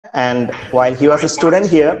And while he was a student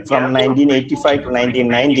here from 1985 to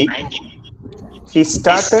 1990, he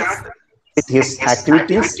started with his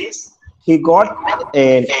activities. He got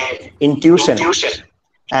an intuition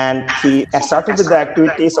and he started with the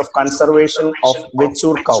activities of conservation of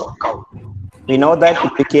Vechur cow. We know that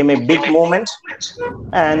it became a big movement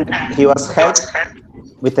and he was helped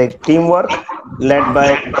with a teamwork led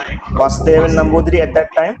by Vasudevan Nambudiri at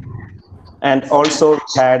that time, and also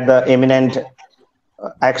had the eminent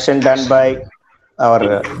action done by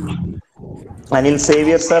our Anil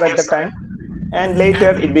Savior sir at the time, and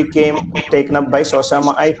later it became taken up by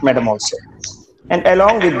Shoshama Ait madam also. And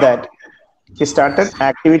along with that, he started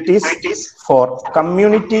activities for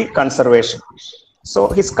community conservation. So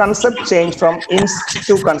his concept changed from in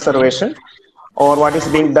situ conservation, or what is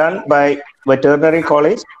being done by veterinary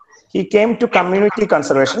college. He came to community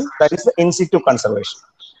conservation, that is the in situ conservation.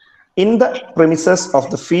 In the premises of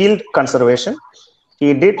the field conservation,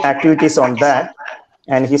 he did activities on that,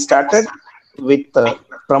 and he started with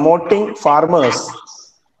promoting farmers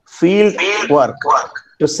field work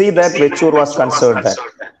to see that Vechur was conserved that.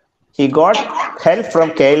 He got help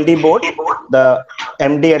from KLD board, the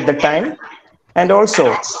MD at the time, and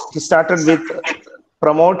also he started with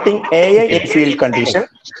promoting AI in field condition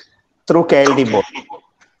through KLD board.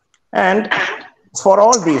 And for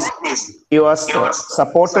all these, he was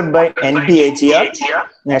supported by NBAGR,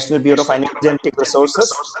 National Bureau of Animal Genetic Resources,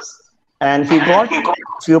 and he got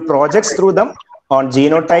few projects through them on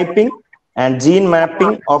genotyping and gene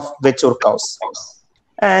mapping of Vechur cows.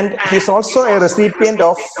 And he's also a recipient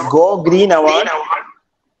of Go Green Award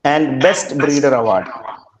and Best Breeder Award.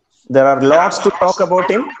 There are lots to talk about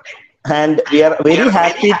him, and we are very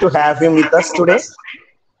happy to have him with us today.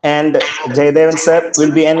 And Jayadevan sir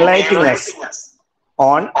will be enlightening us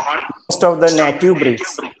on most of the native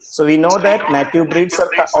breeds. So we know that native breeds are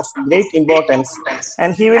of great importance,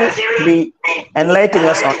 and he will be enlightening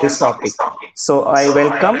us on this topic. So I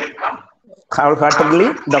welcome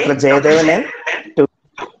wholeheartedly Dr. Jayadevan N to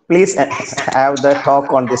please have the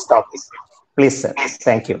talk on this topic. Please, sir.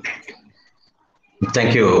 Thank you.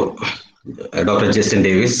 Thank you, Dr. Justin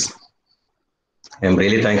Davis. I'm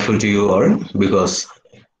really thankful to you all because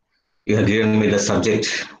you have given me the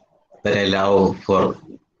subject that I love for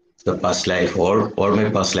the past life, all my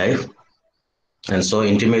past life, and so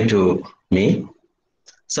intimate to me.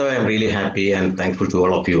 So I'm really happy and thankful to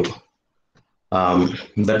all of you.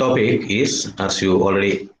 The topic is, as you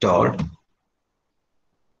already told,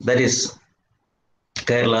 that is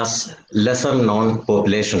Kerala's lesser known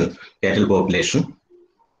population, cattle population.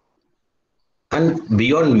 And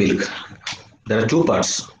beyond milk, there are two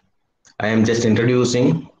parts. I am just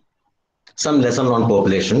introducing some lesser known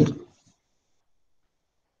population.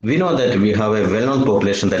 We know that we have a well-known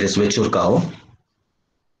population, that is Vechur cow,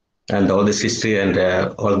 and all this history and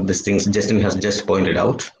all these things Justin has just pointed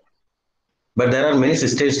out. But there are many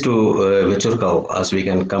sisters to Vechur cow, as we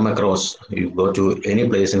can come across. You go to any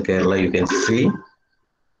place in Kerala, you can see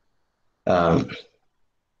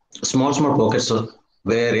small pockets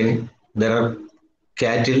wherein there are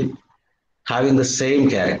cattle having the same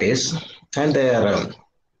characters, and they are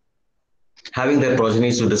having their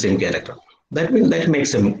progenies with the same character. That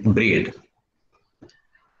makes a breed.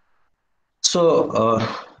 So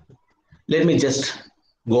let me just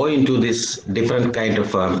go into this different kind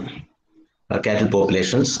of cattle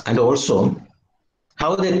populations, and also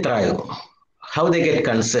how they thrive, how they get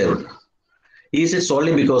conserved. Is it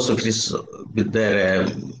solely because of this, with their,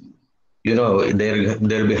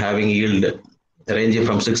 they'll be having yield ranging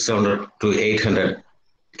from 600 to 800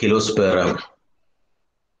 kilos per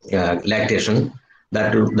lactation?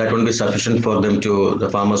 That won't be sufficient for them to, the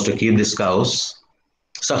farmers, to keep these cows.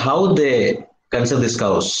 So how they conserve these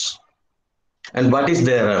cows, and what is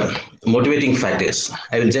their motivating factors?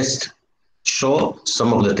 I will just show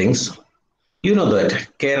some of the things. You know that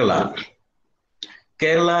Kerala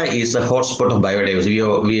is a hotspot of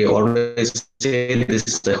biodiversity. We always say this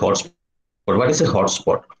is a hotspot. What is a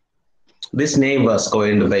hotspot? This name was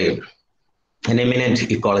coined by an eminent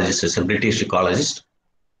ecologist, a British ecologist,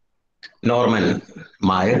 Norman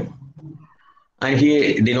Meyer, and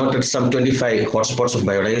he denoted some 25 hotspots of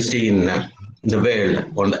biodiversity in the world,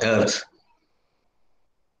 on the earth,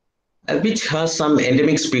 which has some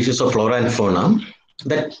endemic species of flora and fauna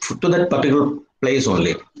that to that particular place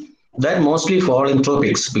only. That mostly fall in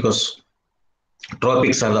tropics, because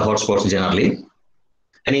tropics are the hotspots generally.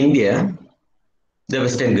 And India, the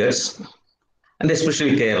Western Ghats, and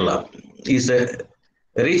especially Kerala, is a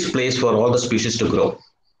rich place for all the species to grow.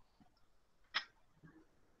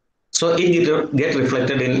 So it gets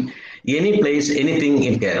reflected in any place, anything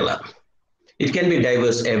in Kerala. It can be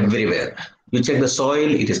diverse everywhere. You check the soil,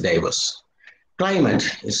 it is diverse. Climate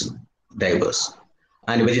is diverse.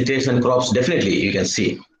 And vegetation and crops, definitely you can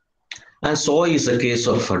see. And so is the case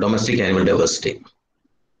of domestic animal diversity.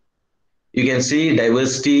 You can see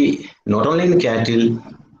diversity not only in cattle,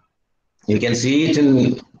 you can see it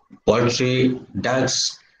in poultry,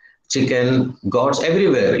 ducks, chicken, goats,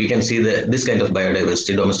 everywhere. You can see this kind of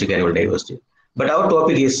biodiversity, domestic animal diversity. But our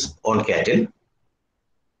topic is on cattle.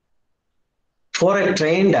 For a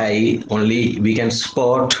trained eye, only we can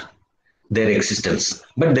spot their existence,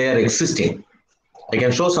 but they are existing. I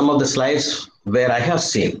can show some of the slides where I have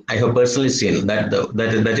personally seen that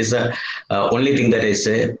is the only thing that I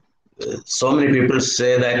say. So many people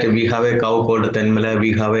say that we have a cow called Tenmala,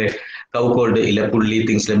 we have a cow called Ilapulli,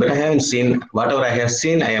 things like that. But I haven't seen, whatever I have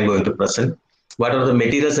seen, I am going to present. What are the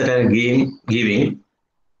materials that I am giving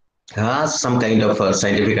has some kind of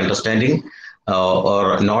scientific understanding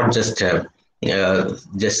or not just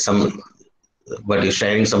some, but is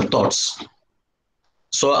sharing some thoughts.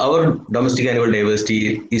 So our domestic animal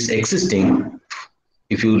diversity is existing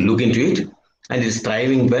if you look into it, and it's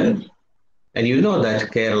thriving well. And you know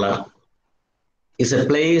that Kerala is a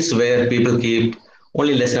place where people keep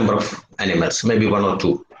only less number of animals, maybe one or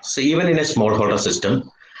two. So even in a smallholder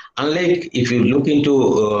system, unlike if you look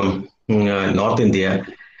into North India,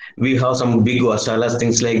 we have some big wasalas,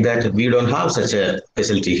 things like that. We don't have such a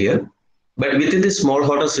facility here. But within the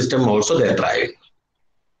smallholder system also they thrive.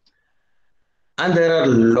 And there are a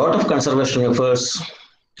lot of conservation efforts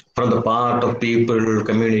from the part of people,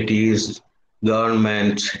 communities,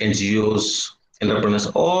 government, NGOs, entrepreneurs,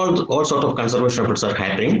 all sort of conservation efforts are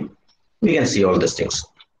happening. We can see all these things.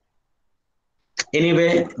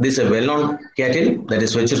 Anyway, this is a well-known cattle, that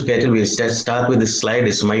is Vechur cattle. We'll start with this slide.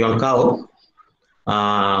 It's my own cow.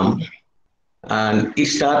 Um, and it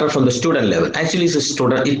started from the student level. Actually,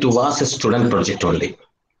 it was a student project only.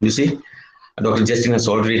 You see, Dr. Justin has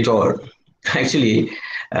already told. Actually,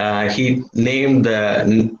 he named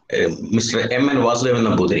Mr. M. N. Vasudevan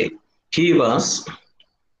Nambudiri. He was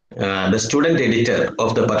the student editor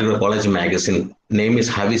of the particular college magazine. Name is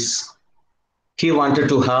Havis. He wanted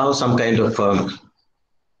to have some kind of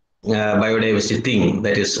biodiversity thing,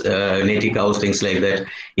 that is native cows, things like that,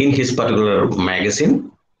 in his particular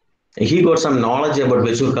magazine. He got some knowledge about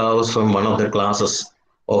Vechur cows from one of the classes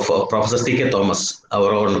of Professor C.K. Thomas,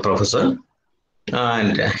 our own professor.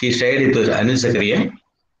 And he shared it with Anil Zakaria,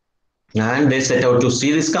 and they set out to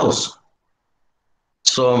see these cows.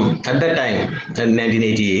 So at that time, in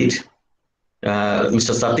 1988,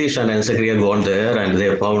 Mr. Satish and Anil Zakaria gone there, and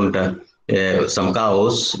they found some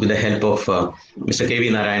cows with the help of Mr. K.V.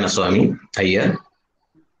 Narayana Swami Iyer.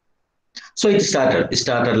 So it started. It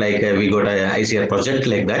started like we got a ICR project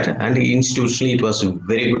like that, and institutionally it was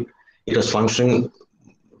very good. It was functioning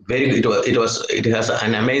very good. It has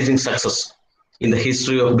an amazing success in the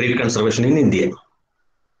history of breed conservation in India.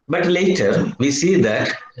 But later we see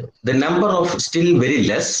that the number of still very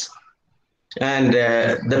less, and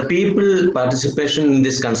the people participation in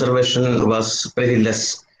this conservation was pretty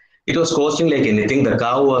less. It was costing like anything. The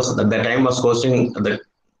cow was at that time was costing the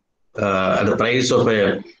price of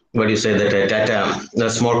a, what do you say, that a Tata, a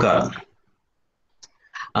small car.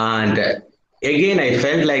 And again, I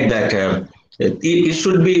felt like that it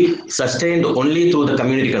should be sustained only through the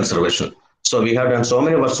community conservation. So we have done so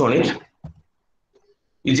many works on it.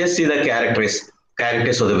 You just see the characters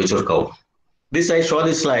of the Vechur cow. This I show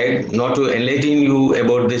this slide not to enlighten you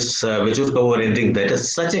about this Vechur cow or anything. That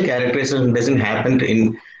is such a characterization doesn't happen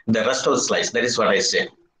in the rest of the slides. That is what I say.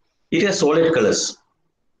 It has solid colors.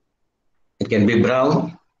 It can be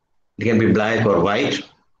brown, it can be black or white,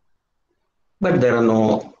 but there are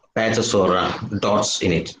no patches or dots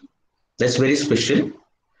in it. That's very special.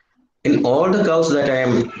 In all the cows that I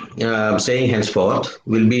am saying henceforth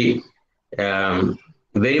will be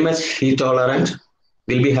very much heat tolerant,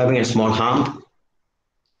 will be having a small hump,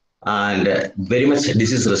 and very much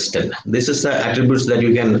disease resistant. This is the attributes that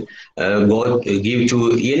you can go give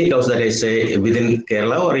to any cows that I say within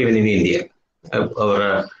Kerala or even in India,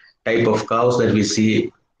 or type of cows that we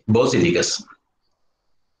see both indicas.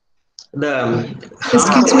 The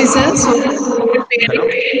hump. Excuse me, sir. So, Hello?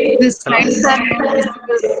 the Hello? slides are not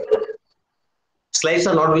visible. Slides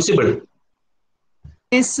are not visible.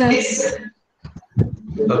 Yes, sir.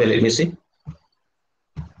 Okay, let me see.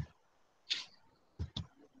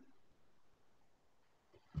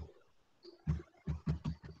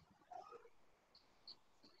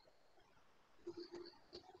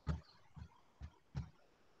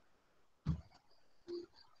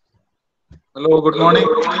 Hello, good morning.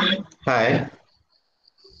 Hi.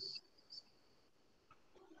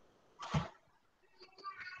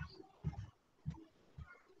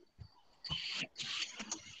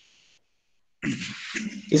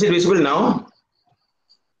 Is it visible now?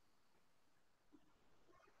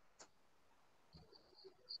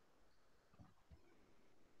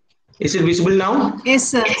 Is it visible now? Yes,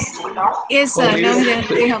 sir. Yes, Oh, sir. Now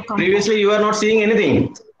they have come. previously you are not seeing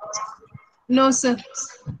anything. No, sir.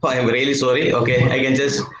 Oh, I am really sorry. Okay, I can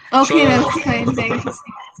just show. Okay, that's fine. Thank you.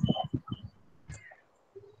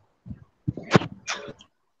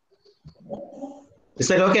 Is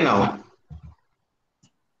that okay now?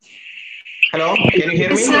 Hello, can you hear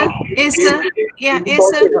Yes, me? sir. Yes, sir. Yeah, yes,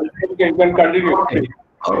 sir. You can continue.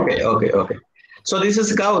 Okay. So this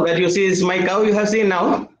is cow that you see is my cow you have seen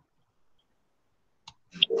now.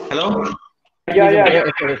 Hello? Yeah.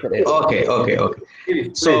 Okay.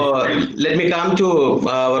 Please. So let me come to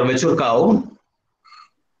our mature cow.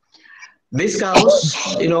 These cows,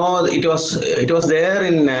 it was there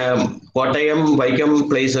in Kottayam, Vaikam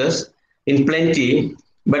places in plenty,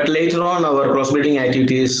 but later on our crossbreeding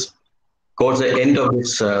activities towards the end of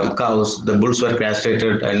these cows, the bulls were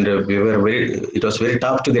castrated, and it was very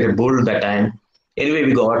tough to get a bull that time. Anyway,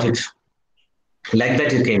 we got it. Like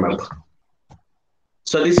that, it came up.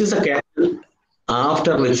 So this is a cattle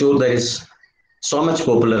after mature that is so much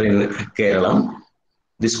popular in Kerala.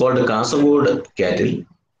 This is called the Kasaragod cattle.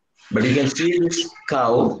 But you can see this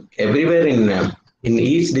cow everywhere in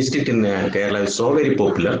each district in Kerala is so very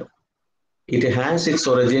popular. It has its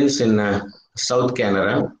origins in South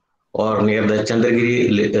Canara or near the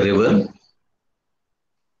Chandragiri river.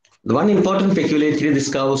 The one important peculiarity these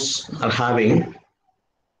cows are having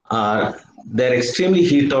are they're extremely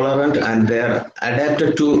heat tolerant and they're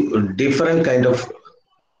adapted to different kind of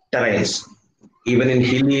terrains. Even in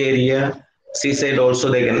hilly area, seaside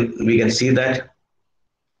also we can see that.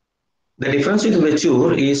 The difference with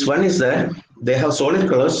mature is one is that they have solid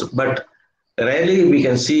colors, but rarely we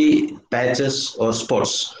can see patches or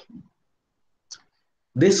spots.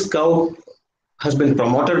 This cow has been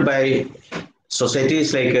promoted by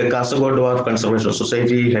societies like Kasaragod Dwarf Conservation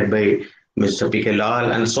Society, led by Mr. P.K.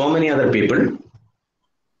 Lal, and so many other people.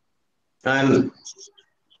 And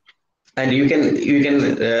you can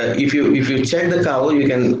if you check the cow, you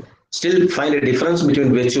can still find a difference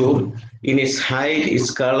between mature in its height,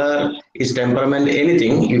 its color, its temperament,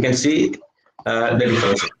 anything. You can see the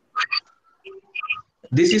difference.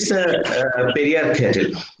 This is a Periyar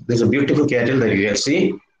cattle. This is a beautiful cattle that you can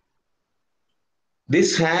see.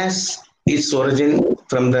 This has its origin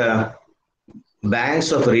from the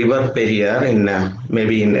banks of river Periyar in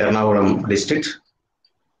maybe in Ernakulam district,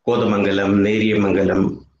 Kodamangalam,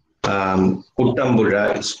 Neriyamangalam,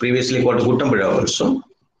 Kuttambuzha. It's previously called Kuttambuzha also.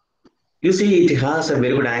 You see, it has a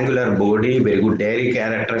very good angular body, very good dairy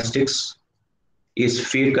characteristics. Its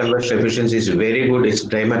feed conversion efficiency is very good. Its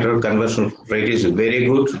diameter conversion rate is very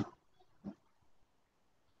good.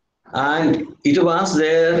 And it was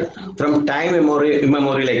there from time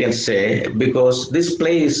immemorial, I can say, because this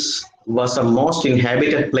place was the most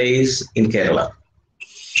inhabited place in Kerala.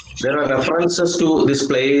 There are references to this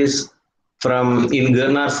place from in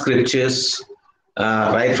Gurnar scriptures,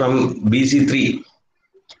 right from BC 3,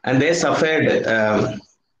 and they suffered.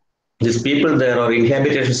 These people there or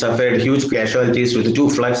inhabitants suffered huge casualties with two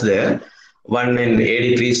floods there, one in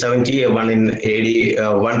AD 370 and one in AD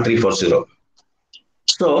 1340.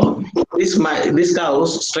 So these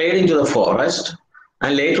cows strayed into the forest,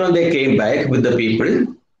 and later on they came back with the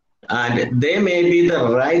people, and they may be the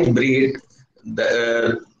right breed,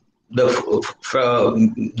 the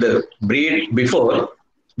breed before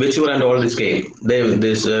Vichur and all this came. They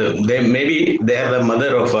maybe they are the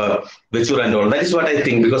mother of Vichur and all. That is what I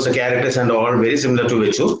think because the characters and all very similar to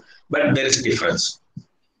Vichur, but there is a difference.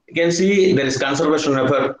 You can see there is conservation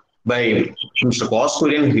effort by Mr.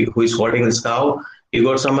 Kosturian, who is holding this cow. He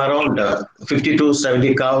got some around 50 to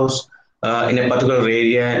 70 cows in a particular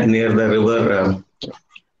area near the river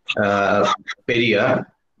Periyar.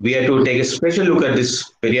 We have to take a special look at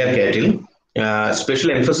this Periyar cattle.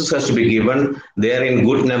 Special emphasis has to be given. They are in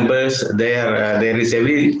good numbers. There is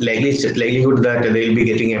every likelihood that they will be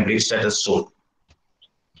getting a breed status soon.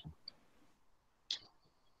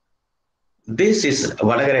 This is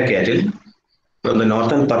Vadagara cattle from the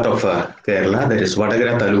northern part of Kerala. That is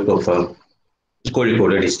Vadagara Taluk of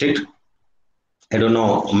Kozhikode district. I don't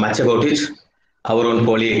know much about it. Our own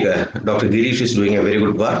colleague, Dr. Girish, is doing a very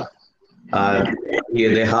good work.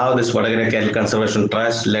 They have this Vadagara Cattle Conservation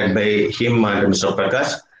Trust led by him and Mr.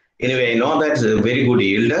 Prakash. Anyway, I know that it's a very good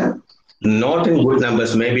yield. Not in good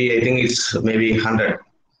numbers. Maybe I think it's maybe 100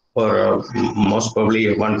 or most probably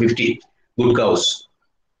 150 good cows.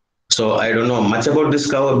 So I don't know much about this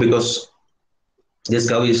cow because this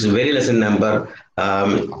cow is very less in number.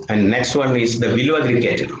 And next one is the Vilwadri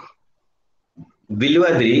cattle.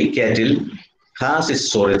 Vilwadri cattle has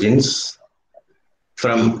its origins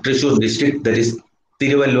from Thrissur district, that is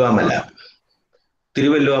Tiruvalluvamalai.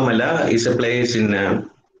 Tiruvalluvamalai is a place in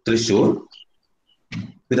Thrissur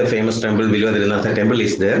with a famous temple. Vilvadirunatha temple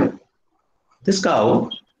is there. This cow,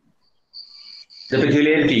 the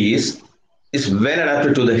peculiarity is well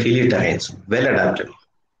adapted to the hilly terrains, well adapted.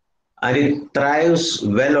 And it thrives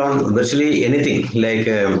well on virtually anything like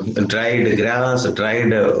dried grass,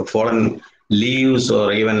 dried fallen leaves,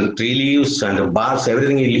 or even tree leaves and barks,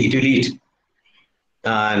 everything it will eat.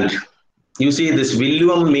 And you see, this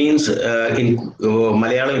Villuvam means in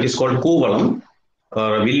Malayalam it is called Kuvalam,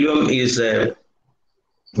 or Villuvam is a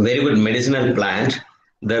very good medicinal plant.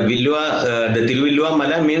 The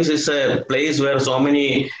Tiruvilluvamalai means it's a place where so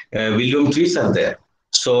many Villuvam trees are there.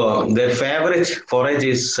 So their favorite forage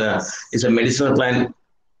is a medicinal plant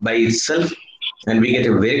by itself, and we get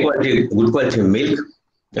a very good quality milk.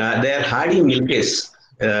 They are hardy milkers.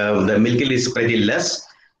 The milk yield is pretty less,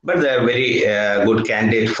 but they are very good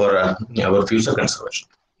candidate for our future conservation.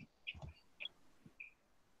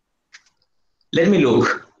 Let me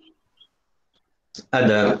look at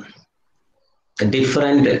the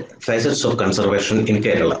different facets of conservation in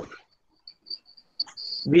Kerala.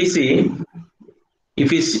 We see, if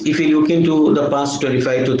we look into the past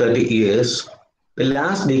 25 to 30 years, the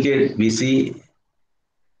last decade, we see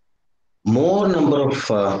more number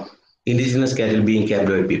of indigenous cattle being kept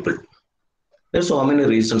by people. There are so many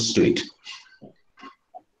reasons to it.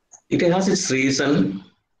 It has its reason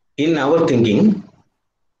in our thinking.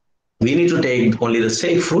 We need to take only the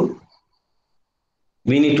safe food.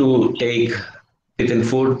 We need to take within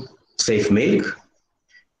food safe milk.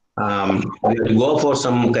 We have to go for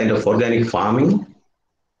some kind of organic farming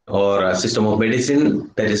or a system of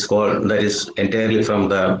medicine that is entirely from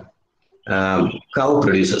the cow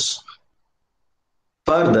producers.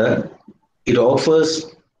 Further, it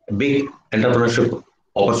offers big entrepreneurship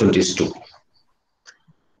opportunities too.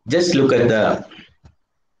 Just look at the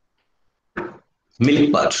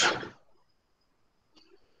milk part.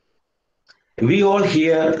 We all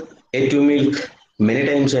hear A2 milk many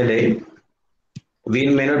times a day. We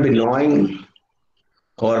may not be knowing,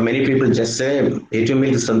 or many people just say A2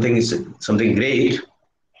 milk is something great.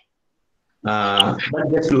 But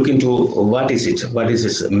let's look into what is it, what is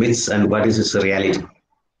its myths, and what is its reality.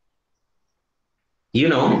 You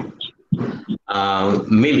know,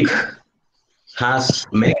 milk has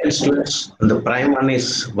many constituents. The prime one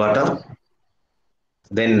is water,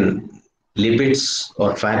 then lipids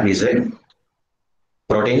or fat, we say,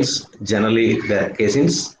 proteins, generally the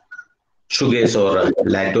caseins, sugars or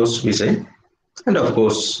lactose, we say, and of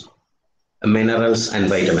course, minerals and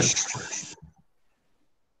vitamins.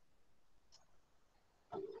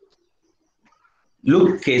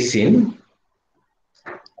 Look, casein,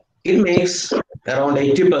 it makes around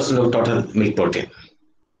 80% of total milk protein.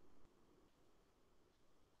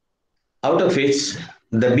 Out of which,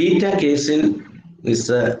 the beta casein is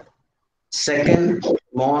the second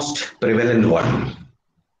most prevalent one.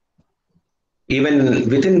 Even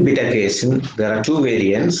within beta casein, there are two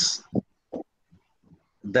variants,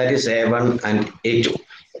 that is A1 and A2.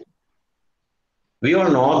 We all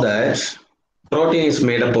know that protein is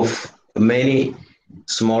made up of many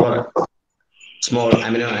small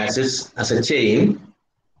amino acids as a chain,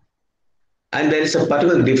 and there is a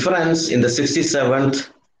particular difference in the 67th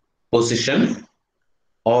position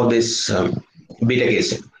of this beta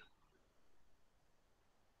casein.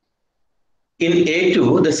 In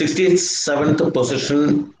A2, the 67th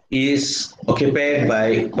position is occupied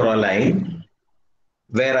by proline,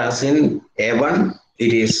 whereas in A1,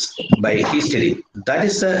 it is by histidine. That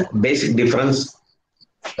is the basic difference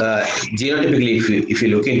genotypically if you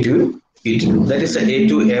look into it. That is the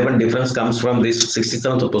A2-A1 difference comes from this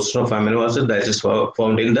 67th position of amino acid that is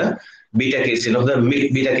found in the beta casein of the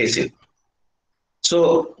beta casein.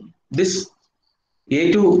 So this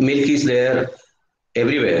A2 milk is there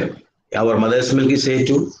everywhere. Our mother's milk is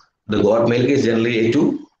A2, the goat milk is generally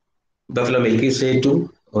A2, buffalo milk is A2,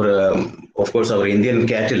 or of course our Indian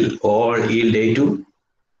cattle all yield A2.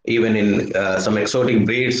 Even in some exotic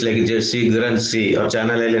breeds like Jersey, Guernsey, or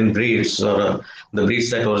Channel Island breeds, or the breeds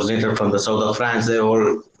that originated from the south of France, they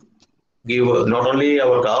all give not only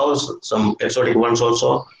our cows, some exotic ones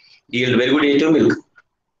also yield very good A2 milk.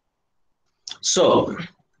 So,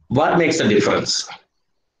 what makes the difference?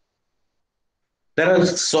 There are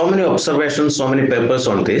so many observations, so many papers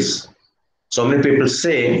on this. So many people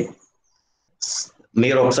say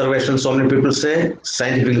mere observation, so many people say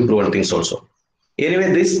scientifically proven things also.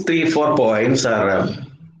 Anyway, these 3-4 points are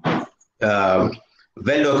well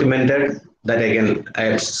documented that I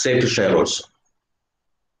have said to share also.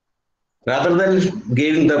 Rather than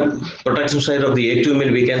giving the protection side of the A2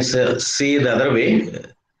 milk, we can see the other way.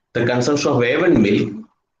 The consumption of A1 milk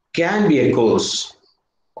can be a cause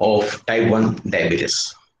of type 1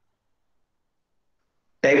 diabetes.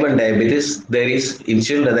 Type 1 diabetes, there is in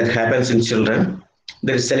children, that happens in children.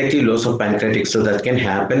 There is selective loss of pancreatic cells that can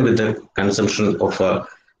happen with the consumption of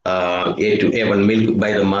A1 milk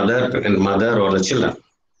by the mother or the children.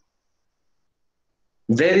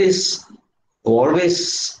 There is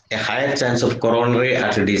always a higher chance of coronary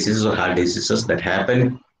artery diseases or heart diseases that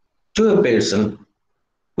happen to a person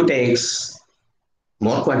who takes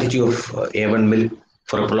more quantity of A1 milk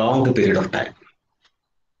for a prolonged period of time.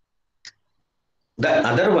 The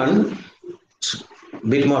other one, a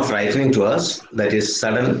bit more frightening to us, that is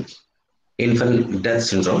sudden infant death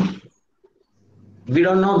syndrome. We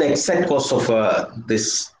don't know the exact cause of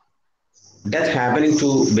this death happening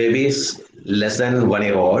to babies less than 1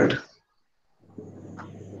 year old,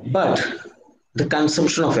 but the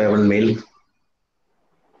consumption of A1 milk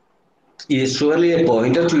is surely a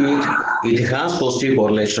pointer to it. It has positive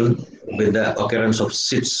correlation with the occurrence of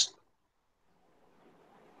SIDS.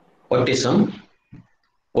 Autism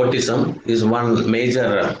is one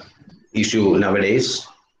major issue nowadays.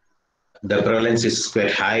 The prevalence is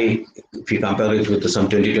quite high if you compare it with some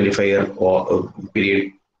 20-25 year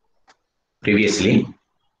period previously.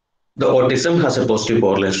 The autism has a positive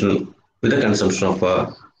correlation with the consumption of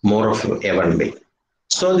more of A1 milk.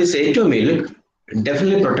 So this A2 milk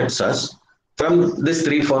definitely protects us from these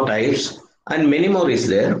 3-4 types, and many more is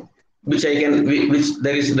there, which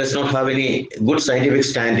does not have any good scientific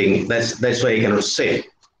standing. That's why I cannot say.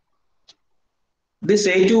 This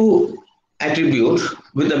A2 attribute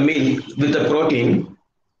with the milk, with the protein,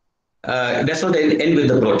 does not end with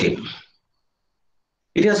the protein.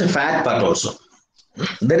 It has a fat part also.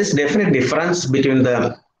 There is definite difference between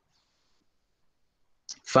the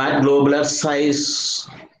fat globular size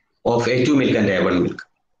of A2 milk and A1 milk.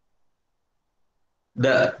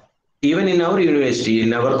 Even in our university,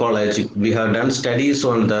 in our college, we have done studies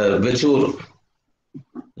on the mature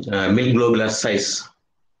milk globular size.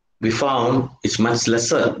 We found it's much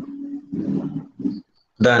lesser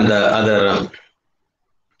than the other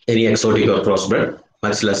any exotic or crossbred,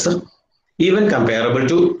 much lesser. Even comparable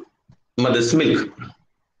to mother's milk.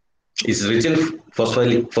 It's rich in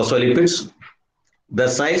phospholipids. The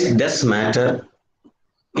size does matter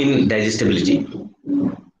in digestibility.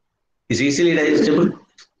 It's easily digestible.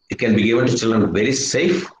 It can be given to children very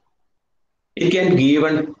safe. It can be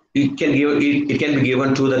given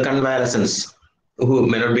to the convalescents who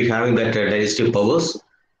may not be having that digestive powers.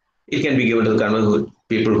 It can be given to the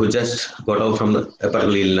people who just got out from a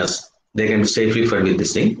particular illness. They can be safely fed with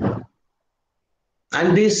this thing.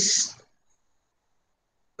 And this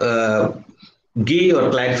ghee or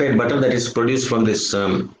clarified butter that is produced from this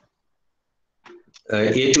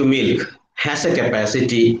A2 milk has a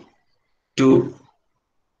capacity to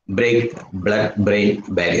break blood-brain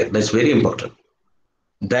barrier. That's very important.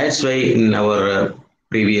 That's why in our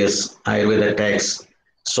previous Ayurveda texts,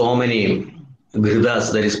 so many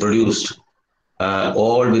ghridas that is produced,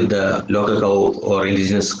 all with the local cow or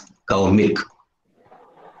indigenous cow milk.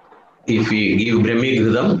 If we give Brahmi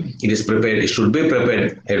Gridam, it is prepared, it should be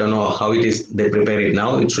prepared. I don't know how it is, they prepare it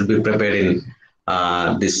now. It should be prepared in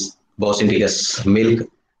this Bos indicus milk.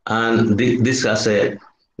 And this has a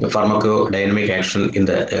pharmacodynamic action in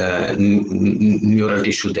the neural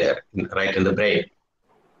tissue there, right in the brain.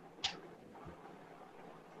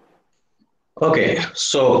 Okay,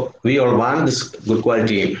 so we all want this good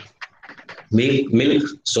quality milk.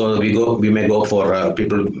 So we may go for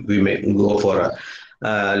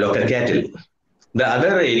local cattle. The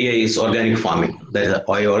other area is organic farming that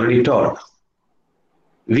I already told.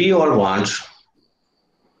 We all want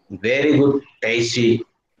very good, tasty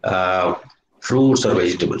fruits or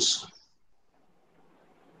vegetables.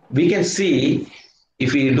 We can see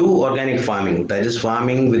if we do organic farming, that is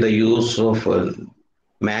farming with the use of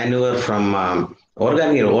manure from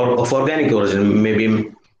organic origin,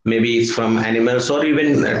 maybe it's from animals or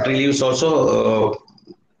even tree leaves also.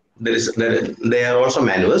 They are also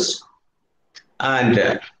manures,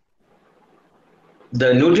 and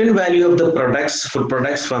the nutrient value of the food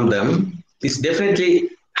products from them is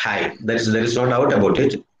definitely high. There is no doubt about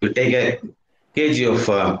it. You take a kg of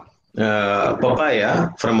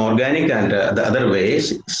papaya from organic and the other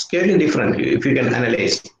ways, it's clearly different if you can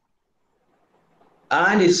analyze.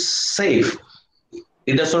 And it's safe.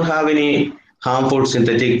 It does not have any harmful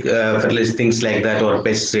synthetic fertilizer, things like that, or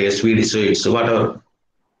pesticides, weedicides, whatever.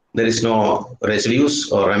 There is no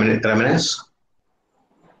residues or remnants.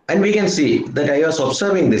 And we can see that I was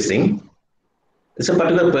observing this thing. It's a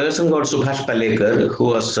particular person called Subhash Palekar who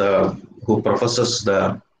was who professes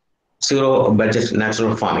the zero budget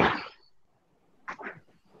natural farming.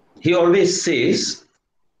 He always says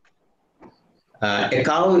a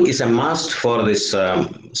cow is a must for this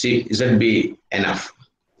CZB enough.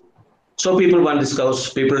 So people want this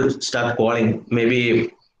cows, people start calling.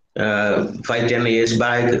 Maybe 5-10 years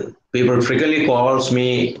back, people frequently calls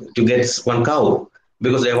me to get one cow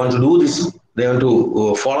because they want to do this. They want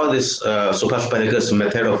to follow this Subhash Parekhar's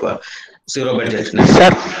method of zero budget natural.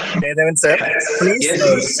 Sir, Jayadevan sir, please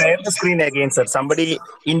Yes. share the screen again, sir. Somebody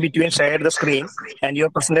in between shared the screen and your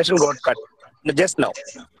presentation got cut just now.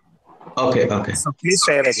 Okay. Okay. So please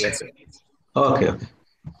share again, sir. Okay. Okay.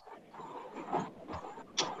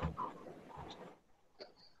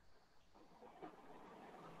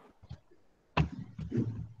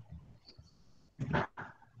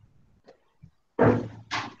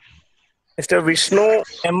 Mr. Vishnu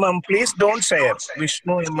MM, please don't share.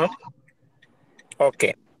 Vishnu MM.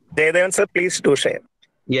 Okay. Jayadevan sir, please do share.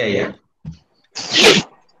 Yeah. Yeah.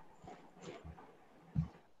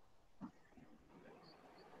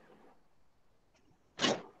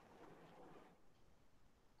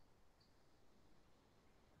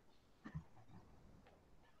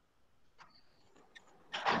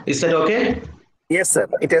 Is that okay? Yes, sir.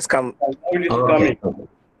 It has come. It is Okay. coming.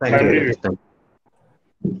 Thank you. Very Continue. much. Thank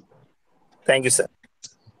you. Thank you, sir.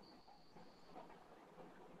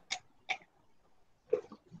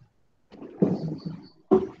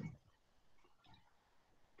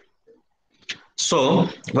 So,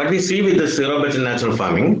 what we see with the zero budget natural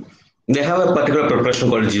farming, they have a particular preparation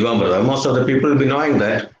called Jivamrita. Most of the people will be knowing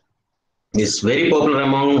that it's very popular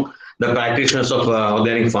among the practitioners of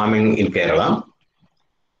organic farming in Kerala.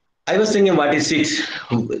 I was thinking, what is it?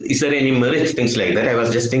 Is there any merit, things like that? I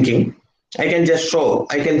was just thinking, I can just show,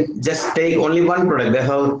 I can just take only one product. They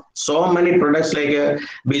have so many products like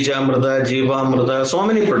Bijamrita, Jivamrita, so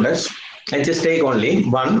many products. I just take only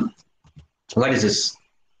one. What is this?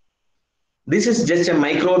 This is just a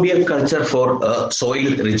microbial culture for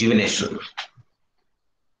soil rejuvenation.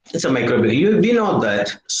 It's a microbial. We know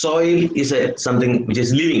that soil is something which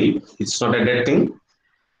is living. It's not a dead thing.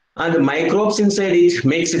 And the microbes inside it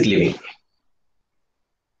makes it living.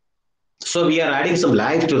 So we are adding some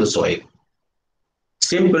life to the soil.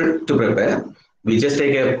 Simple to prepare. We just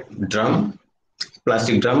take a drum,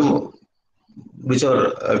 plastic drum,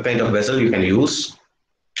 whichever kind of vessel you can use.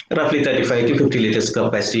 Roughly 35 to 50 liters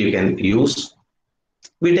capacity you can use.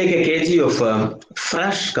 We take a kg of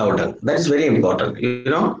fresh cow dung. That is very important. You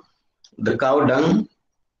know, the cow dung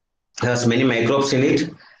has many microbes in it,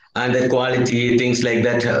 and the quality, things like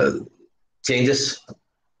that, changes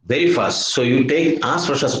very fast. So you take as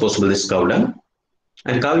fresh as possible this cow dung.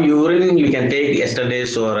 And cow urine you can take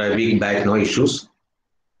yesterday's or a week back, no issues.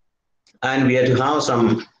 And we have to have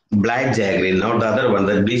some black jaggery, not the other one.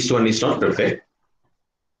 The bleached one is not perfect.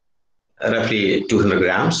 Roughly 200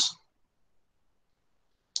 grams.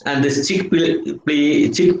 And this chickpea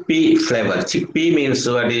flavor. Chickpea means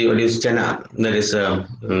what is chana? That is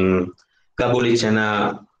Kabuli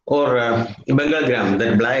chana or Bengal gram.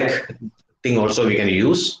 That black thing also we can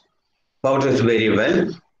use. Powder it very well.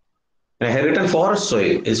 And I have written forest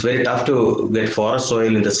soil. It's very tough to get forest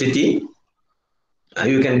soil in the city.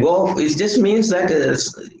 You can go. It just means that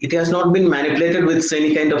it has not been manipulated with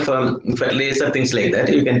any kind of fertilizer, things like that.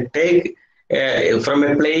 You can take from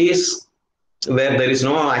a place where there is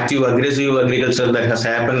no active aggressive agriculture that has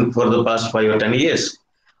happened for the past 5 or 10 years,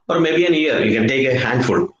 or maybe a year. You can take a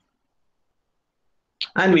handful.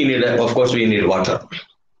 And we need, of course, we need water.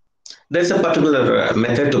 There's a particular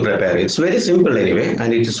method to prepare. It's very simple anyway,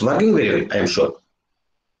 and it is working very well, I am sure.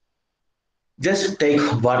 Just take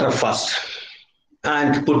water first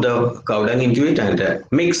and put the cow dung into it and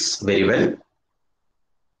mix very well.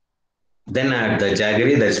 Then add the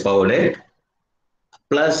jaggery that is powdered,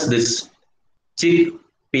 plus this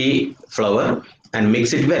chickpea flour and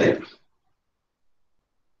mix it well.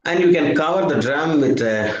 And you can cover the drum with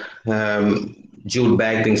jute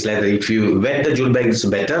bag, things like that. If you wet the jute bag, it's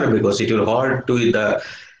better because it will hold to the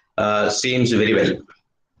steams very well.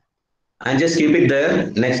 And just keep it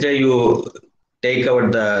there. Next day you take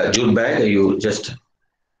out the jute bag, you just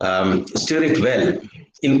stir it well.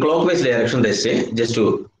 In clockwise direction, they say, just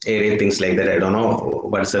to aerate things like that. I don't know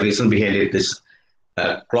what's the reason behind it. This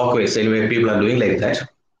clockwise, anyway, people are doing like that.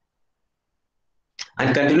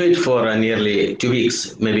 And continue it for nearly 2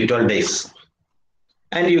 weeks, maybe 12 days.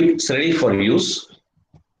 And it's ready for use.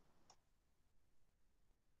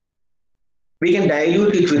 We can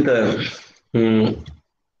dilute it with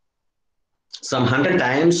some 100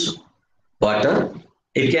 times water.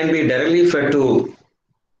 It can be directly fed to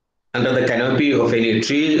under the canopy of any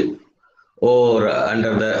tree or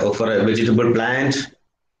under the for a vegetable plant,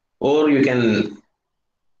 or you can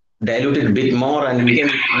dilute it a bit more and we can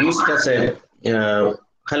use it as a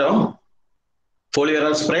hello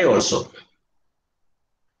foliar spray also.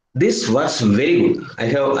 This works very good. I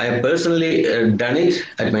have personally done it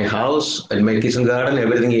at my house, at my kitchen garden,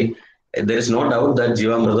 everything. There is no doubt that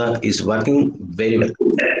Jivamrita is working very well.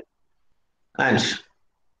 And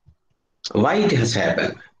why it has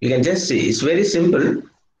happened? You can just see it's very simple.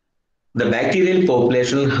 The bacterial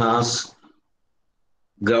population has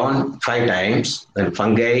grown 5 times, then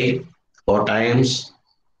fungi 4 times,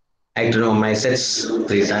 actinomycetes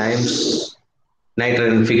 3 times,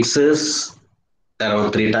 nitrogen fixes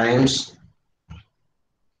around 3 times.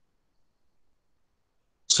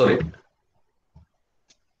 Sorry.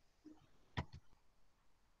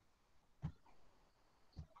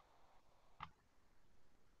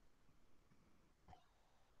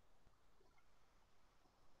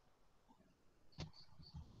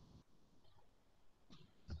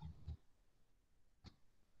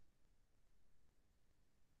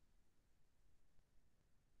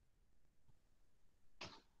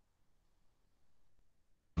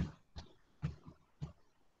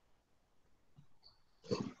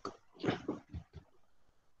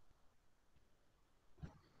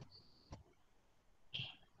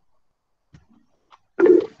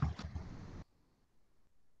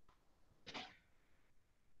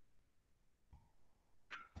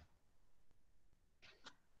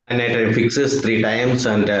 And nitrogen fixes 3 times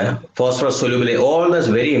and phosphorus soluble. All that's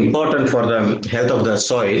very important for the health of the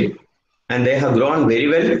soil. And they have grown very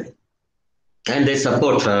well and they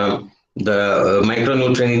support the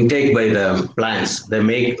micronutrient intake by the plants. They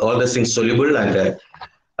make all these things soluble and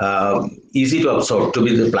easy to absorb to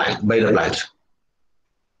be the plant by the plant.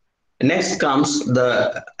 Next comes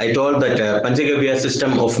the I told that Panchagavya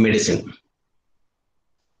system of medicine.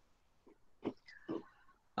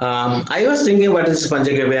 I was thinking what is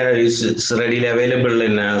Panchagavya is readily available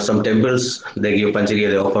in some temples. They give Panchagavya,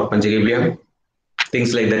 they offer Panchagavya.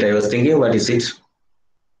 Things like that. I was thinking, what is it?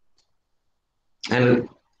 And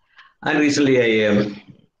recently I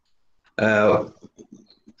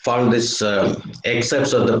found this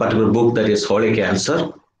excerpts of the particular book that is Holy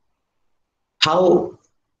Cancer. How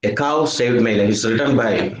a cow saved my life. It's written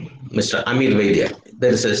by Mr. Amir Vaidya.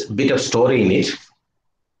 There is a bit of story in it.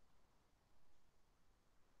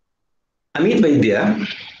 Amit Vaidya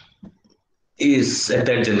is a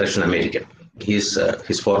third generation American. His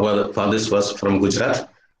fathers was from Gujarat.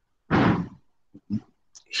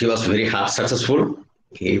 He was very hard successful.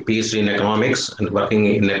 He PhD in economics and working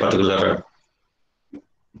in a particular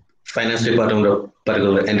finance department of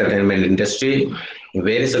particular entertainment industry.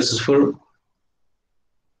 Very successful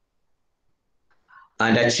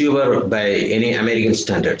and achiever by any American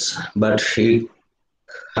standards. But he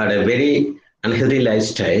had a very unhealthy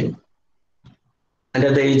lifestyle. And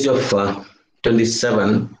at the age of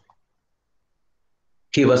 27,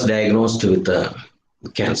 he was diagnosed with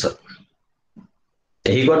cancer.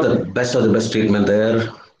 He got the best of the best treatment there,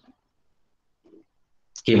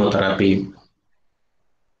 chemotherapy.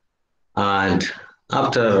 And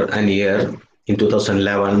after a year, in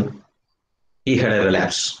 2011, he had a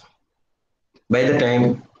relapse. By the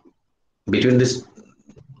time, between these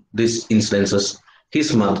incidences,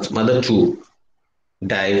 his mother too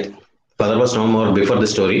died. Father was no more before the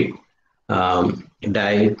story,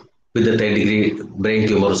 died with a third-degree brain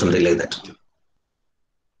tumor or something like that.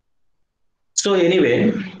 So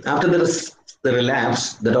anyway, after the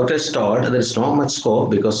relapse, the doctors told there is not much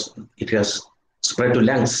scope because it has spread to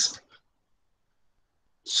lungs.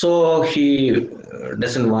 So he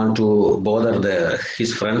doesn't want to bother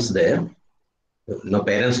his friends there. No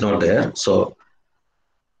parents not there. So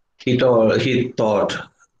he thought,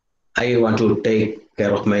 I want to take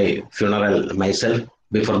care of my funeral myself.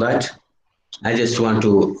 Before that, I just want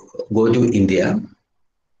to go to India,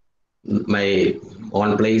 my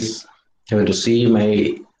own place. I want to see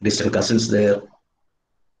my distant cousins there.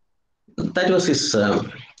 That was his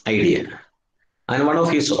idea. And one of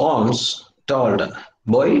his aunts told,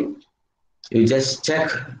 boy, you just check,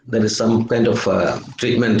 there is some kind of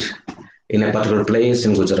treatment in a particular place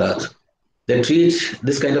in Gujarat. They treat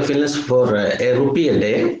this kind of illness for a rupee a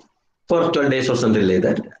day for 12 days or something like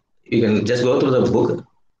that. You can just go through the book.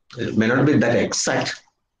 It may not be that exact,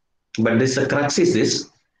 but this crux is this.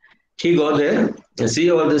 He go there and see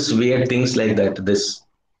all these weird things like that. This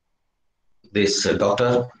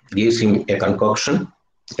doctor gives him a concoction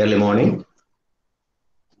early morning,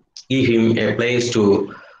 give him a place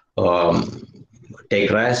to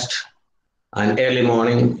take rest, and early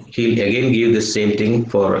morning he'll again give the same thing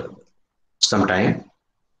for some time.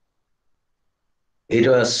 it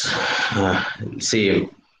was, see,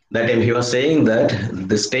 that time he was saying that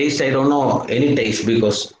this taste, I don't know any taste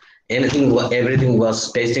because everything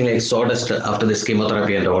was tasting like sawdust after this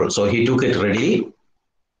chemotherapy and all. So he took it ready.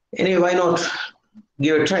 Anyway, why not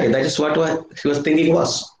give it a try? That is what he was thinking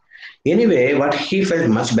was. Anyway, what he felt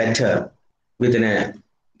much better within a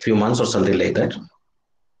few months or something like that.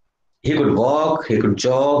 He could walk, he could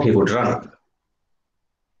jog, he could run.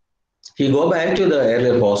 He go back to the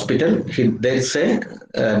earlier hospital. They say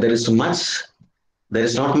there is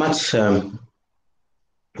not much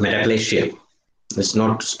metaplasia. It's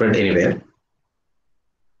not spread anywhere.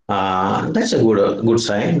 That's a good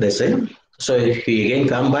sign, they say. So he again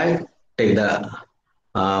come back, take the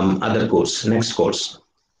other course, next course.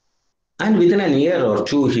 And within a year or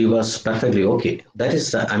two, he was perfectly okay. That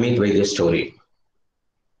is the Amit Vaidya's story.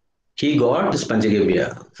 He got this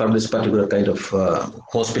Panchagavya from this particular kind of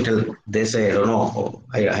hospital. They say, I don't know,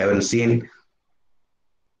 I haven't seen.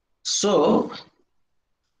 So,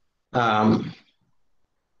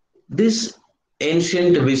 this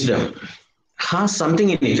ancient wisdom has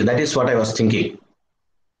something in it. That is what I was thinking.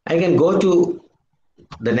 I can go to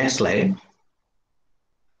the next slide.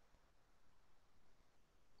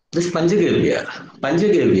 This Panchagavya.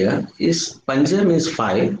 Panchagavya is, Panja means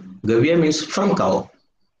five, Gavya means from cow.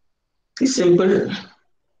 It's simple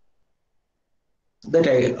that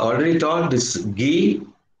I already told. This ghee,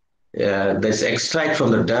 there's extract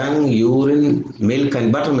from the dung, urine, milk,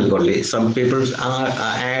 and buttermilk only. Some people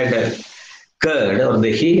add curd or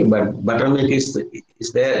the ghee, but buttermilk is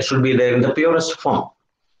there, should be there in the purest form.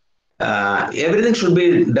 Everything should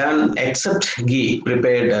be done except ghee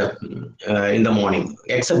prepared in the morning.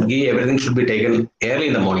 Except ghee, everything should be taken early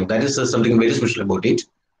in the morning. That is something very special about it.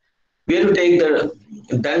 We have to take the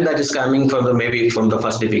dung that is coming from the maybe from the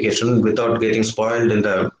first defecation without getting spoiled in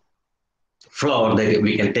the flour. That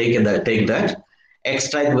we can take that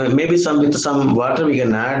extract, maybe some with some water we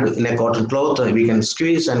can add in a cotton cloth. We can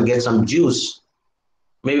squeeze and get some juice,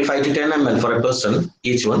 maybe 5 to 10 ml for a person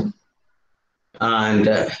each one. And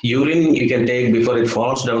urine you can take before it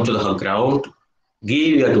falls down to the ground.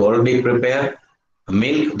 Ghee you have to already prepare.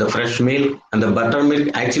 Milk, the fresh milk, and the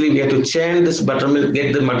buttermilk. Actually, we have to churn this buttermilk,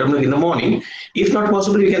 get the buttermilk in the morning. If not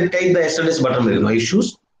possible, you can take the yesterday's buttermilk, no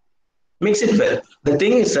issues. Mix it well. The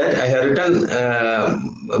thing is that I have written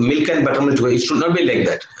milk and buttermilk. It should not be like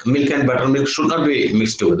that. Milk and buttermilk should not be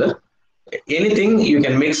mixed together. Anything you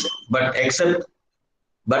can mix, but except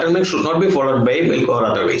buttermilk should not be followed by milk or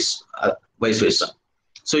otherwise, vice versa.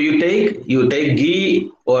 So you take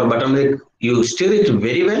ghee or buttermilk, you stir it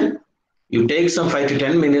very well. You take some 5 to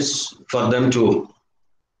 10 minutes for them to,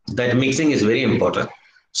 that mixing is very important.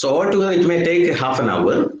 So altogether it may take half an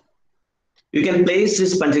hour. You can place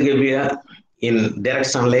this Panchagavya in direct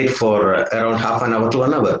sunlight for around half an hour to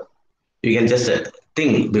 1 hour. You can just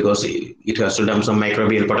think because it has to dump some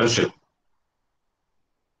microbial potential.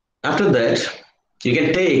 After that, you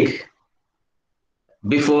can take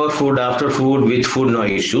before food, after food, with food, no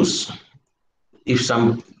issues. If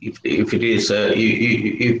it is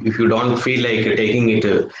if you don't feel like taking it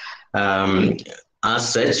as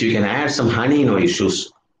such, you can add some honey, no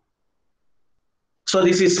issues. So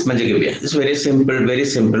this is Panchagavya. It's very simple, very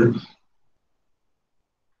simple.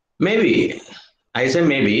 Maybe I say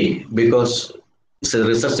maybe because it's a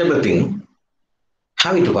researchable thing.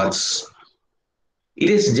 How it works? It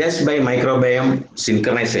is just by microbiome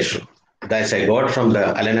synchronization. That's I got from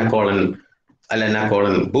the Alana Colin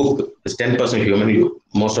book. It's 10% human.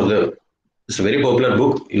 It's a very popular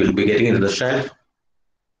book. You will be getting into the shelf.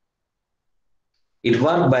 It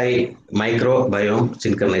worked by microbiome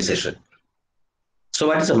synchronization. So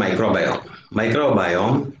what is a microbiome?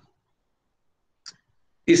 Microbiome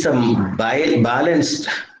is a balanced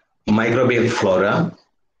microbial flora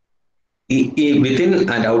within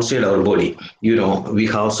and outside our body. You know, we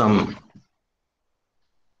have some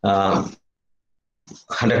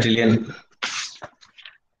 100 trillion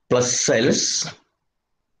plus cells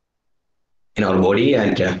in our body,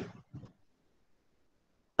 and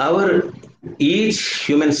each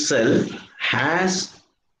human cell has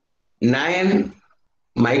 9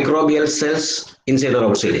 microbial cells inside or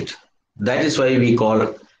outside it. That is why we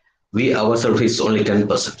ourselves is only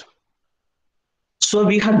 10%. So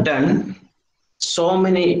we have done so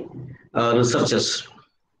many researches,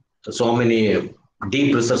 so many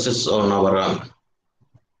deep researches on our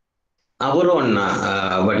own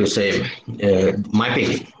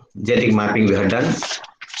mapping, genetic mapping. We have done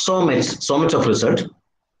so much of research,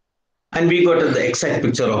 and we got the exact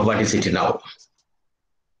picture of what is it now.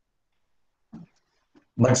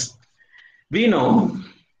 But we know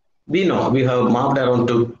we have mapped around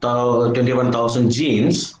 21,000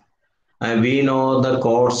 genes, And we know the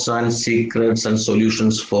codes and secrets and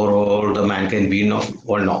solutions for all the mankind. We know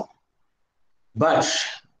all know, but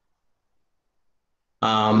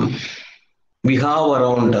um, we have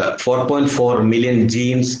around 4.4 million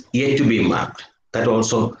genes yet to be mapped. That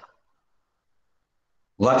also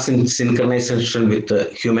works in synchronization with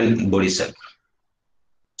the human body cell.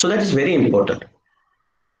 So that is very important.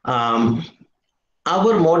 Um,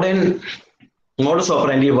 our modern modus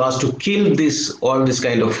operandi was to kill this all this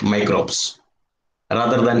kind of microbes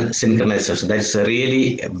rather than synchronization. That is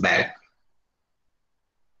really bad.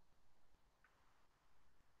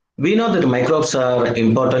 We know that microbes are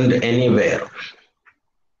important anywhere.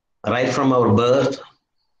 Right from our birth,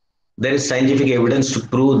 there is scientific evidence to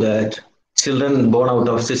prove that children born out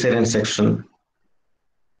of cesarean section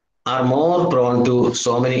are more prone to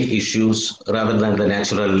so many issues rather than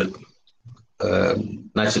the uh,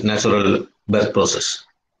 natural birth process.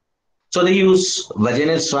 So they use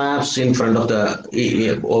vaginal swabs in front of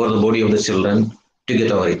the over the body of the children to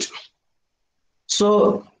get over it.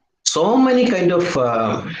 So many kind of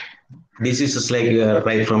diseases like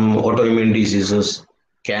right from autoimmune diseases,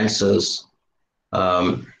 cancers,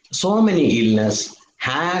 so many illness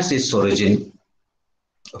has its origin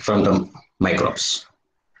from the microbes.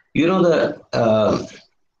 You know the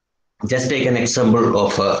just take an example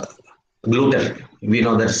of gluten. We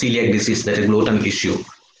know that celiac disease, that is gluten issue.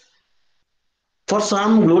 For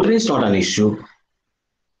some, gluten is not an issue.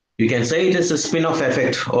 You can say it is a spin-off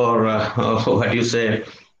effect, or what you say,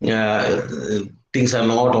 uh, things are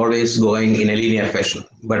not always going in a linear fashion.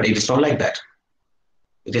 But it is not like that.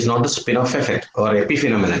 It is not the spin-off effect or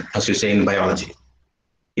epiphenomenon, as you say in biology.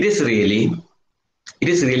 It is really, it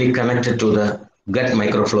is really connected to the gut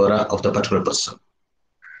microflora of the particular person.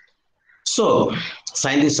 So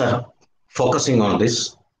scientists are focusing on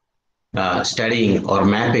this, studying or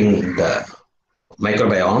mapping the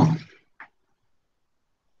microbiome.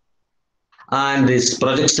 And these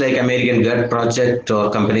projects like American Gut Project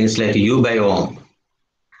or companies like uBiome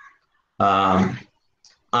um,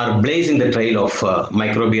 are blazing the trail of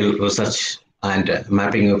microbial research and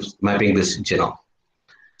mapping this genome.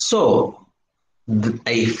 So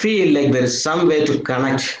I feel like there is some way to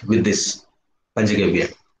connect with this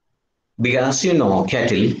Panchagavya. Because you know,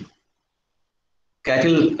 cattle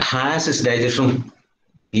has its digestion,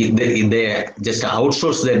 they just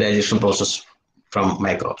outsource their digestion process from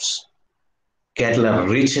microbes. Cattle are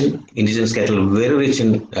rich in, indigenous cattle very rich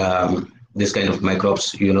in this kind of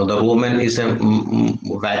microbes. You know, the rumen is a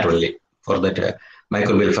vat only for that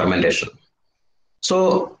microbial fermentation.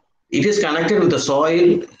 So it is connected with the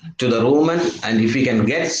soil to the rumen, and if we can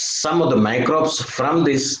get some of the microbes from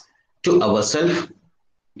this to ourselves,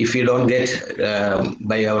 if you don't get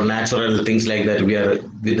by our natural things like that, we are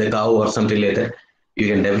with the cow or something like that, you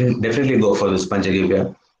can definitely go for this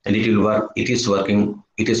Panchagavya, and it will work. It is working.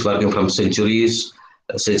 It is working from centuries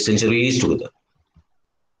together.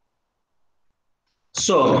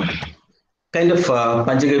 So, kind of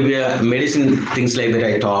Panchagavya medicine things like that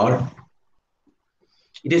I taught.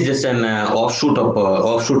 It is just an offshoot of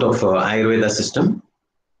Ayurveda system.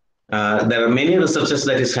 There are many researches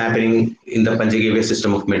that is happening in the Panchagavya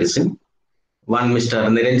system of medicine. One, Mr.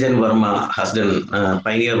 Niranjan Verma has done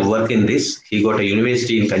pioneer work in this. He got a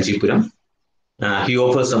university in Kanchipuram. He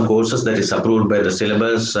offers some courses that is approved by the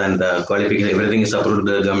syllabus and the qualification, everything is approved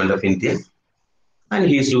by the government of India. And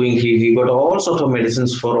he got all sorts of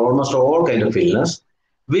medicines for almost all kind of illness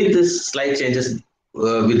with this slight changes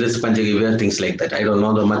with this Panchagavya, things like that. I don't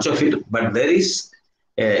know the much of it, but there is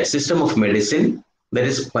a system of medicine. There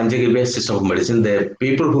is Panchagavya system of medicine. The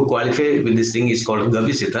people who qualify with this thing is called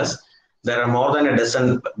Gavisitas. There are more than a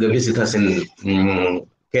dozen Gavisitas in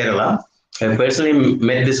Kerala. I personally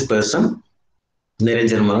met this person,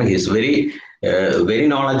 Niranjan Verma. He is very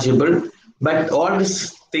knowledgeable, but all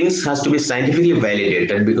these things has to be scientifically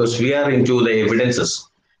validated because we are into the evidences.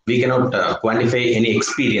 We cannot quantify any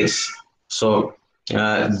experience. So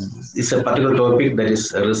it's a particular topic that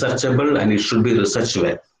is researchable and it should be researched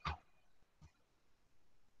well.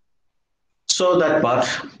 So that part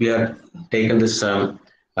we have taken this food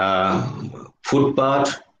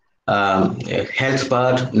part, health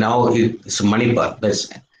part. Now it's money part. That's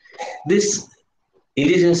this.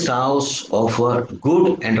 Indigenous cows offer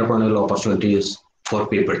good entrepreneurial opportunities for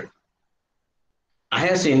people. I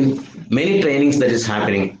have seen many trainings that is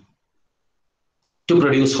happening to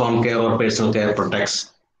produce home care or personal care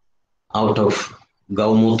products out of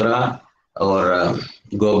Gaumutra or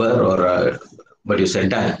Gobar or what you said,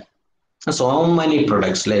 dung. So many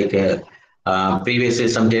products like previously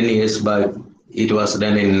some 10 years back, it was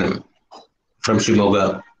done in from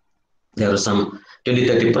Shimoga. There are some 20,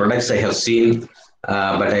 30 products I have seen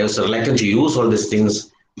but I was reluctant to use all these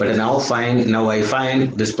things. But now I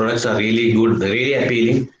find these products are really good, really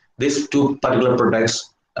appealing. These two particular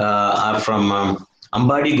products are from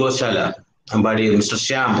Ambadi Goshala. Mr.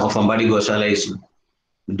 Shyam of Ambadi Goshala is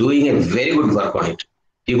doing a very good work on it.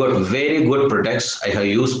 He got very good products. I have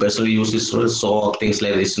used personally used this for soap, things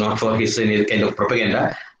like this, not for his any kind of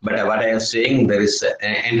propaganda. But what I am saying, there is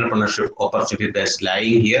an entrepreneurship opportunity that's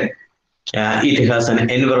lying here. It has an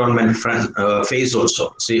environment front face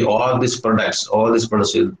also. See all these products.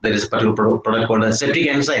 There is a particular product called acetic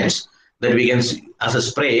enzymes that we can as a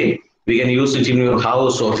spray. We can use it in your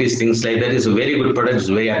house, office, things like that. Is a very good product. It's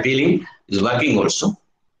very appealing. It's working also.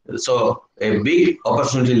 So a big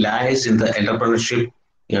opportunity lies in the entrepreneurship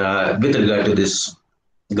with regard to this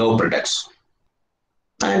Go products.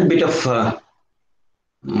 And bit of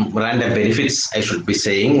random benefits, I should be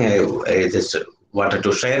saying. I just wanted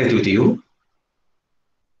to share it with you.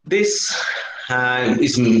 This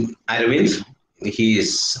is Arvind. He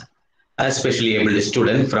is a specially able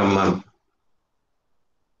student from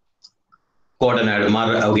Coordinate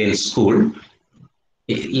Mar School.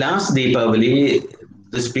 Last Deepavali,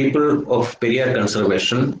 these people of Periyar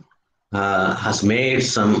conservation has made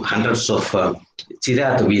some hundreds of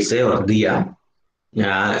chirat, we say, or diya,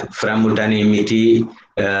 from Multani Miti,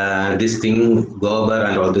 this thing, gobar,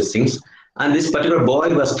 and all these things. And this particular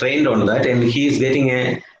boy was trained on that, and he is getting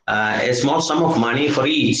a small sum of money for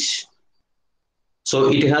each.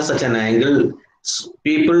 So it has such an angle.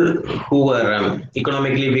 People who are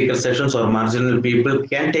economically weaker sections or marginal people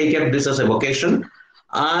can take up this as a vocation,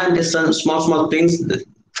 and some small things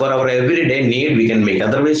for our everyday need we can make.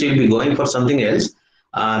 Otherwise, we'll be going for something else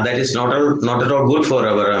that is not at all good for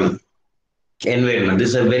our environment. This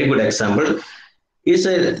is a very good example.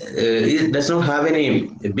 It does not have any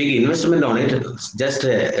big investment on it. Just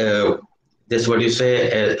what you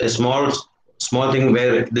say, a small thing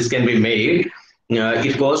where this can be made.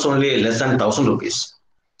 It costs only less than 1,000 rupees.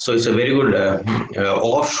 So it's a very good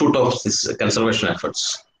offshoot of this conservation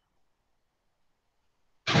efforts.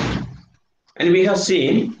 And we have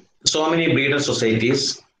seen so many breeder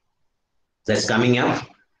societies that's coming up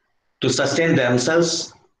to sustain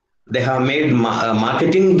themselves. They have made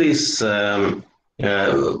marketing this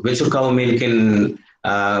virtual cow milk in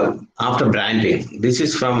after branding. This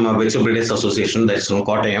is from Virtual Breeders Association, that's from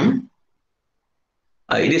Kottayam.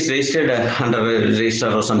 It is registered under a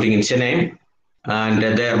register or something in Chennai, and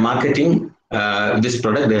they are marketing this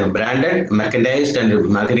product. They have branded, merchandised, and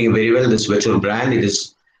marketing very well this virtual brand. It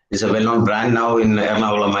is a well-known brand now in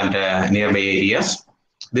Ernakulam and nearby areas.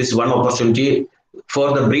 This is one opportunity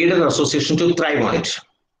for the breeder association to thrive on it.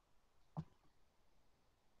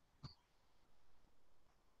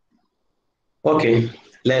 Okay,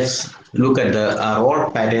 let's look at the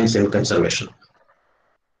role patterns in conservation.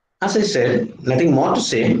 As I said, nothing more to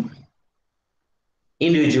say.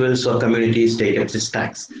 Individuals or communities take up this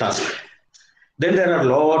task. Then there are a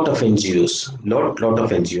lot of NGOs, lot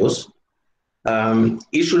of NGOs.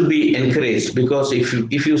 It should be encouraged, because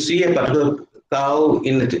if you see a particular cow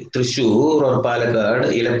in Thrissur or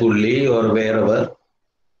Palakkad, Ilapulli or wherever,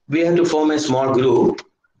 we have to form a small group.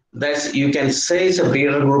 That's, you can say it's a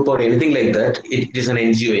breeder group or anything like that. It is an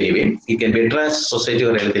NGO anyway. It can be a trust, society,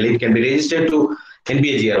 or anything. It can be registered to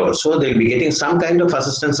NBAGR also. They'll be getting some kind of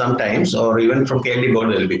assistance sometimes, or even from KLD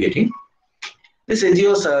board they'll be getting. These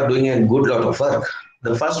NGOs are doing a good lot of work.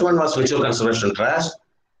 The first one was Virtual Conservation Trust.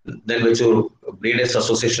 Then Virtual Breeders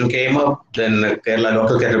Association came up. Then Kerala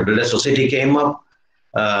Local Cattle Breeders Society came up.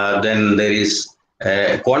 Then there is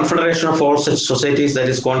Confederation of all such societies, that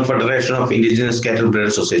is Confederation of Indigenous Cattle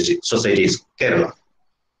Breeders Societies, Kerala.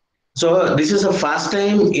 So this is the first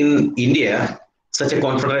time in India such a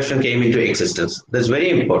confederation came into existence. That's very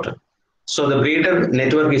important. So the breeder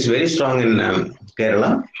network is very strong in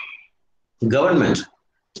Kerala. Government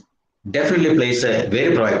definitely plays a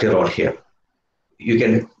very proactive role here.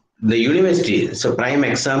 The university is a prime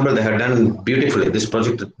example. They have done beautifully. This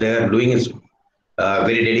project they are doing is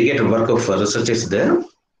very dedicated work of researchers there.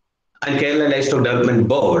 And Kerala Livestock Development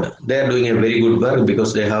Board, they are doing a very good work,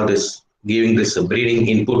 because they have this, giving this breeding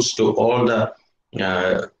inputs to all the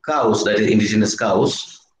cows, that is indigenous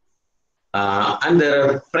cows. And there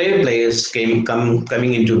are private players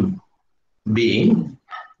coming into being.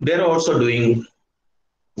 They're also doing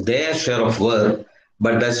their share of work,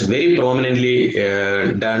 but that's very prominently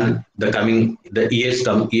done coming years.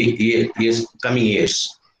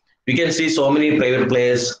 We can see so many private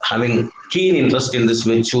players having keen interest in this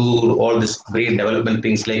virtue, all this breed development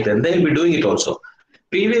things like that. They'll be doing it also.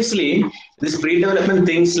 Previously, this breed development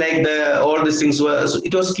things like all these things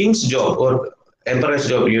it was king's job or emperor's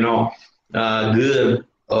job, Gir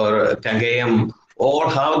or Kangayam all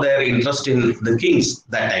have their interest in the kings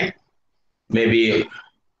that time. Maybe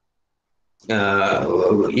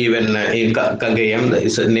even in Kangayam,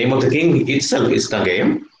 is the name of the king itself is Kangayam,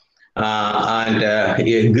 and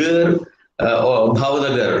Gur or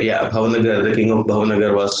Bhavanagar, Bhavanagar, the king of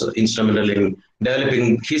Bhavanagar was instrumental in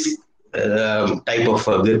developing his type of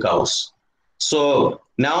Gur cows. So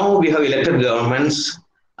now we have elected governments,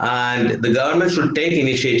 and the government should take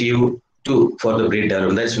initiative to for the breed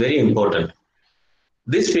development. That's very important.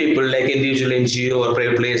 These people, like individual NGO or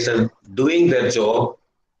private players, are doing their job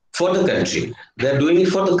for the country. They're doing it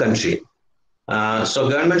for the country. So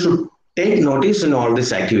government should take notice in all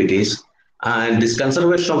these activities. And this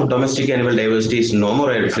conservation of domestic animal diversity is no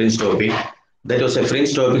more a fringe topic. That was a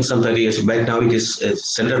fringe topic some 30 years back. Now it is a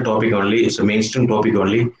central topic only. It's a mainstream topic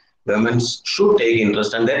only. Governments should take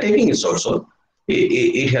interest, and they're taking it also.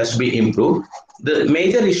 It has to be improved. The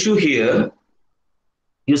major issue here,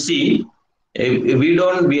 you see, we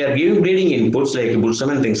are giving breeding inputs like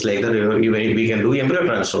bulsam and things like that. We can do embryo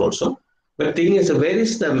transfer also. But thing is, where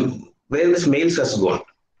this males has gone?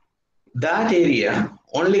 That area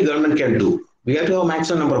only government can do. We have to have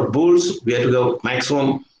maximum number of bulls. We have to have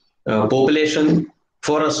maximum population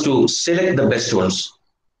for us to select the best ones.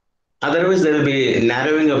 Otherwise, there will be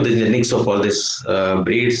narrowing of the genetics of all these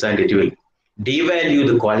breeds, and it will devalue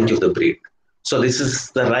the quality of the breed. So this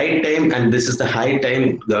is the right time, and this is the high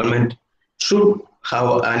time government should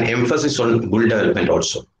have an emphasis on bull development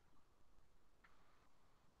also.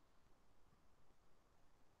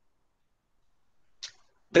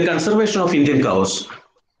 The conservation of Indian cows.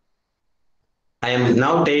 I am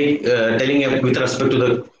now telling with respect to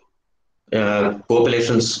the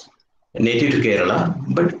populations native to Kerala,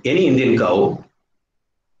 but any Indian cow,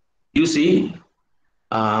 you see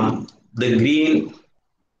the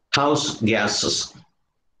greenhouse gases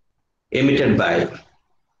emitted by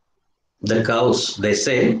the cows, they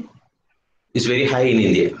say, is very high in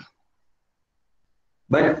India.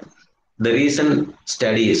 But the recent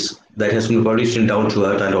studies that has been published in Down to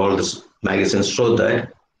Earth and all these magazines show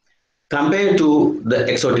that compared to the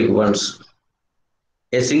exotic ones,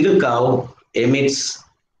 a single cow emits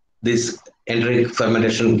these enteric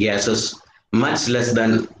fermentation gases much less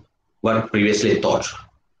than what previously thought.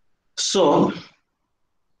 So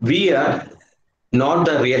we are not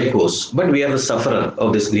the real cause, but we are the sufferer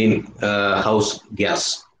of this greenhouse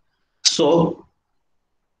gas. So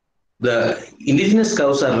the indigenous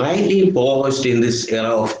cows are rightly poised in this era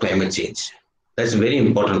of climate change. That's a very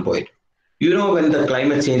important point. You know, when the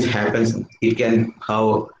climate change happens, it can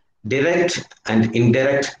have direct and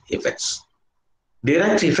indirect effects.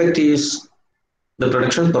 Direct effect is the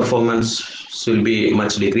production performance will be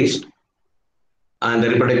much decreased, and the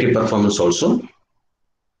reproductive performance also.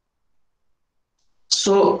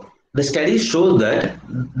 So the studies show that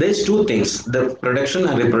there's two things, the production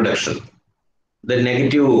and reproduction. The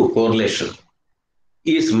negative correlation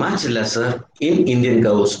is much lesser in Indian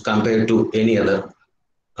cows compared to any other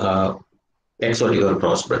exotic or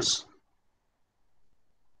crossbreds.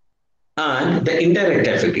 And the indirect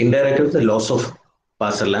effect, is the loss of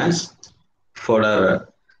pasture lands, fodder,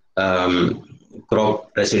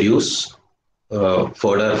 crop residues,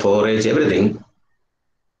 fodder, forage, everything,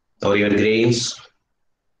 or even grains.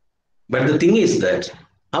 But the thing is that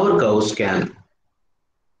our cows can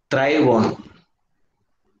thrive on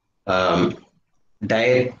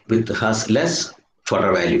diet with has less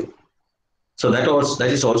fodder value. So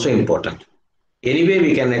that is also important. Anyway,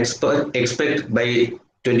 we can expect by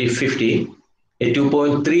 2050 a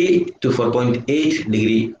 2.3 to 4.8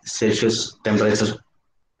 degree Celsius temperature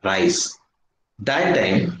rise. That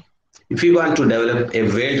time, if we want to develop a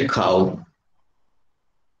wild cow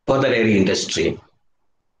for the dairy industry,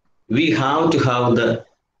 we have to have the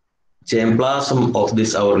germplasm of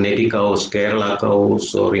this our native cows, Kerala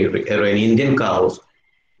cows, or an Indian cows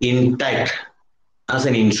intact as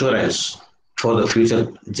an insurance for the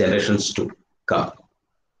future generations to come.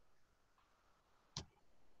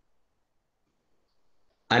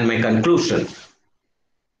 And my conclusion,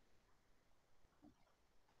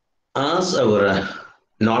 as our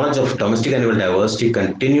knowledge of domestic animal diversity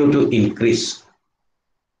continue to increase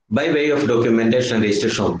by way of documentation and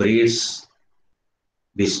registration of breeds,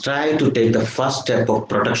 we strive to take the first step of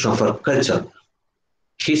protection of our culture,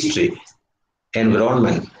 history,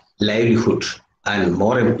 environment, livelihood, and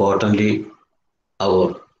more importantly,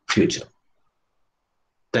 our future.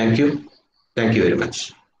 Thank you. Thank you very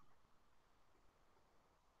much.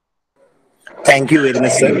 Thank you very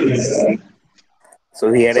much, sir. So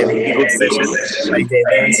we had a very good session by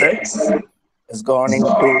Jayadevan sir. Has gone into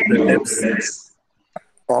the depths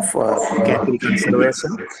of cattle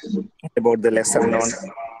conservation, about the lesser known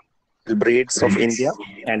breeds of India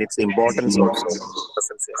and its importance also in the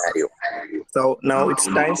present scenario. So now it's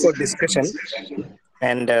time for discussion,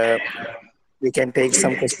 and we can take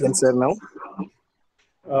some questions, sir, now.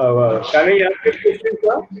 Can I ask a question,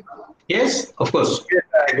 sir? Yes, of course. Yes,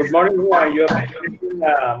 good morning. My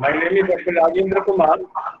name is Dr. Rajendra Kumar.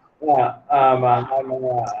 I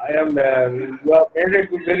am. You have made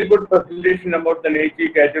a very good presentation about the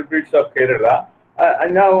native cattle breeds of Kerala.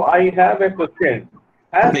 And now I have a question.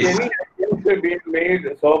 Has Please. any attempts been made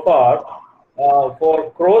so far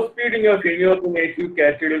for crossbreeding of any of the native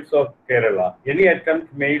cattle of Kerala? Any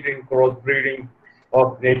attempts made in crossbreeding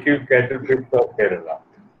of native cattle breeds of Kerala?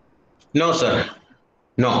 No, sir.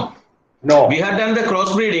 No. No. We have done the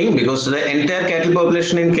crossbreeding because the entire cattle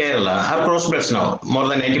population in Kerala are crossbreds now, more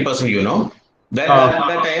than 90%, you know. That at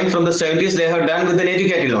that time from the 70s, they have done with the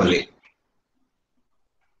native cattle only.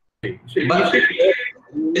 But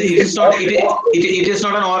it is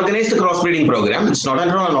not an organized crossbreeding program. It's not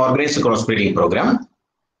an organized crossbreeding program.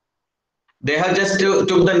 They have just took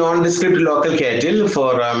the nondescript local cattle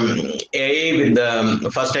for AA with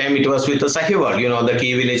the first time it was with the Sahiwal, you know, the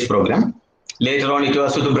key village program. Later on it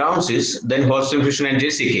was with the Brownses, then Holstein Friesian and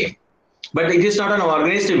Jersey came. But it is not an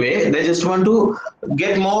organized way. They just want to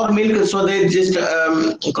get more milk, so they just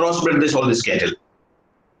crossbred all this cattle.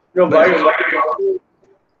 No,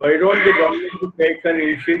 why don't the government take an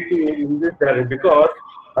initiative in this area? Because,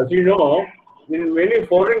 as you know, in many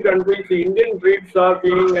foreign countries, the Indian breeds are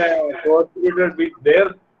being crossbreeded with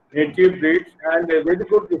their native breeds, and very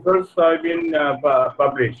good results have been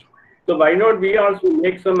published. So why not we also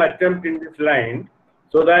make some attempt in this line,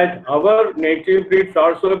 so that our native breeds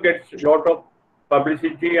also gets a lot of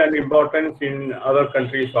publicity and importance in other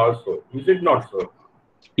countries also? Is it not so?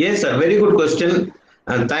 Yes, sir. Very good question.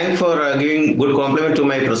 And thanks for giving good compliment to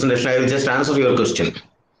my presentation. I will just answer your question.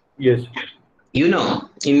 Yes. You know,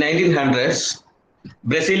 in 1900s,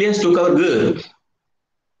 Brazilians took our girl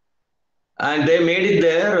and they made it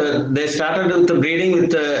there. They started with the breeding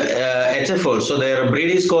with HFO. So their breed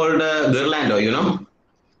is called Gerlando, you know.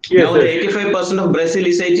 Yes, Now, yes. 85% of Brazil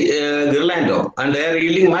is Gerlando, and they are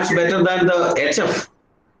yielding much better than the HF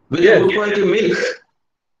with Yes. a good quality milk.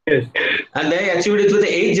 Yes. And they achieved it with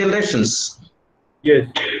 8 generations. Yes.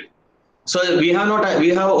 So we have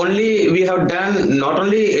done not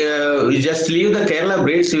only we just leave the Kerala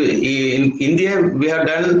breeds in India. We have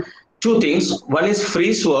done 2 things. One is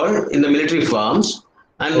freeze wall in the military farms,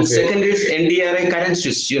 and Okay. second is NDRA current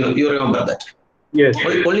switch. You know, you remember that. Yes.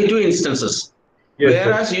 Only 2 instances. Yes,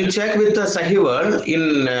 Whereas you check with the Sahiwal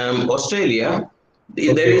in Australia,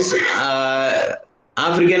 there is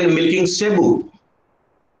African milking Cebu.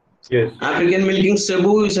 Yes. African milking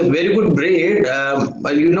Cebu is a very good breed.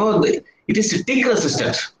 But you know, it is tick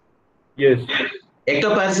resistant. Yes.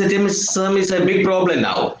 Ectoparasitism is a big problem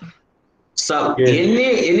now. So Yes.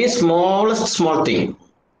 any small thing,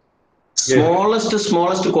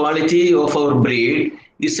 smallest quality of our breed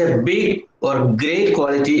is a big or great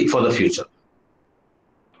quality for the future.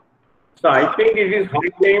 So I think it is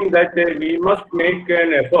high time that we must make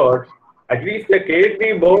an effort. At least the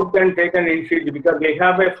KSB board can take an initiative, because they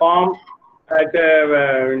have a farm at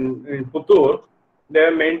in Puttur. They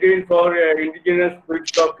are maintained for indigenous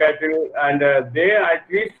breeds of cattle, and they at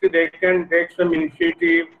least they can take some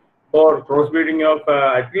initiative for crossbreeding of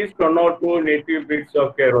at least 1 or 2 native breeds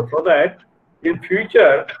of Kerala, so that in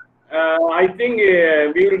future I think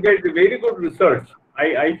we will get very good results.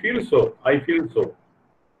 I feel so. I feel so.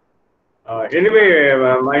 Anyway,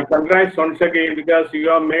 my congrats once again, because you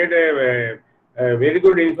have made a very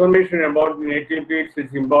good information about native breeds,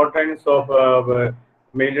 its importance of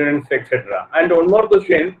maintenance, etc. And one more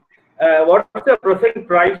question: what is the present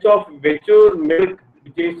price of Vechur milk,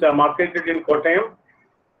 which is marketed in Kottayam?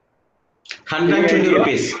 120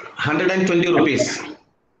 rupees. 120 rupees.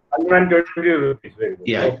 120 rupees. Very good.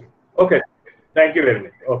 Yeah. Okay. Okay. Thank you very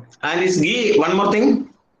much. Okay. And its ghee, one more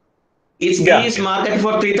thing. Its ghee is marketed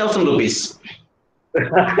for 3,000 rupees.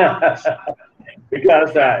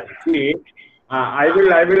 Because see, I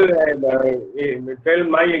will tell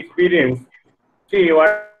my experience. See,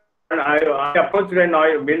 I approached when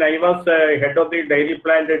I was head of the dairy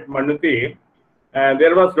plant at Manuti,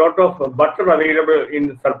 there was lot of butter available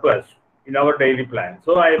in surplus in our dairy plant.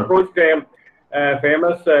 So I approached a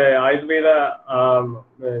famous Ayurveda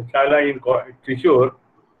Shala in Trishur,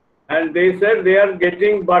 and they said they are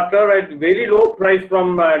getting butter at very low price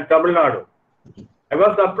from Tamil Nadu. I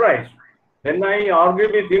was surprised. Then I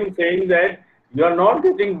argued with him, saying that you are not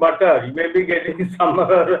getting butter, you may be getting some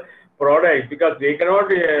other product, because they cannot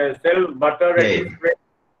sell butter at this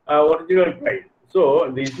original price. So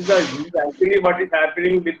this is actually what is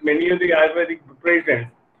happening with many of the Ayurvedic preparations.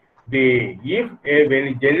 if a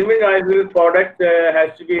very genuine oil product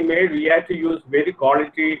has to be made, we have to use very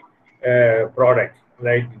quality products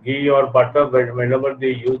like ghee or butter. Whenever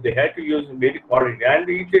they use, they have to use very quality, and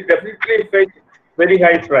it definitely fetch very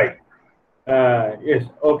high price. Yes.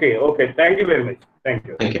 Okay. Okay. Thank you very much. Thank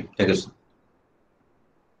you. Thank you. Thank you, sir.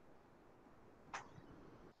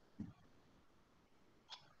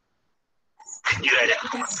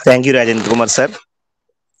 Thank you, Rajendra Kumar sir.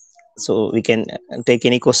 So we can take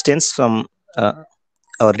any questions from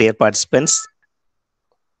our dear participants.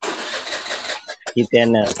 You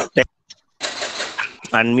can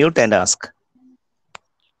unmute and ask.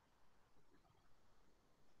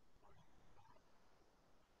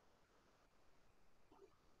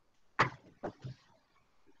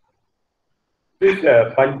 This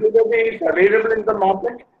Panchagavi is available in the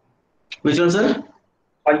market. Which one, sir?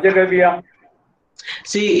 Panchagavya.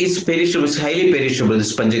 See, it's perishable. It's highly perishable.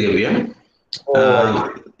 This Panchagavya.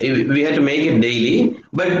 Oh, We have to make it daily,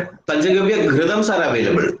 but Panchagavya Gridams are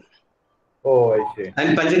available. oh, I see.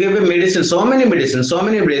 And Panchagavya medicine, so many medicines, with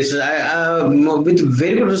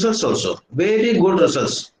very good results also. Very good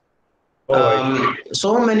results. Oh, I see.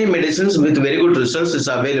 So many medicines with very good results is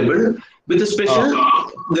available with a special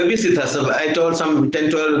Gavi Siddhas. I told some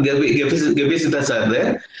 10, 12 Gavi Siddhas are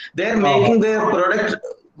there. They are making their product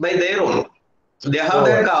by their own. They have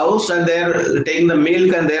their cows and they are taking the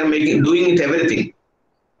milk and they are doing it everything.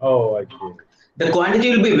 Oh, I see. The quantity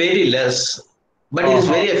will be very less, but it is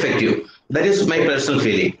very effective. That is my personal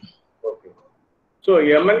feeling. Okay. So,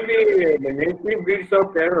 among the native breeds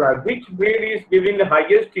of Kerala, which breed is giving the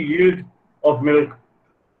highest yield of milk?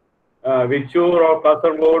 Vichur or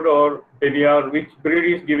Kasargod or Periyar, which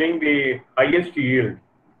breed is giving the highest yield?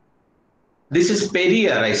 This is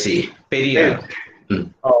Periyar, I see. Periyar.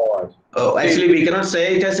 Oh, I see. Oh, actually, we cannot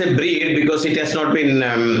say it as a breed because it has not been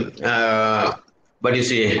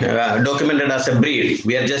documented as a breed.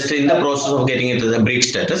 We are just in the process of getting into the breed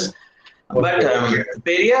status. But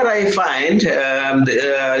Periyar, I find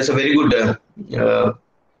is a very good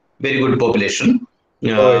population.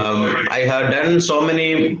 I have done so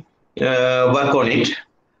many work on it.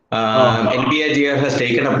 NBIGR has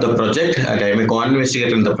taken up the project. I am a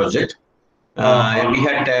co-investigator in the project. We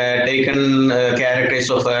had taken characters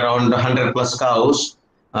of around 100 plus cows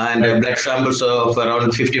and blood samples of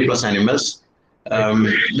around 50 plus animals.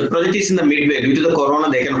 The project is in the midway. Due to the corona,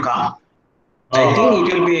 they can come. I think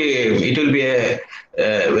it will be a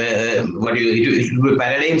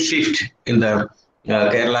paradigm shift in the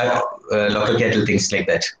Kerala local cattle, things like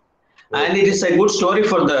that. And it is a good story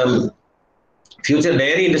for the future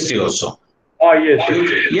dairy industry also. Oh, yes.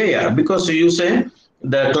 Yeah, because you say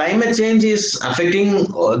the climate change is affecting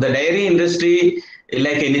the dairy industry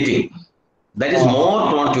like anything. That is more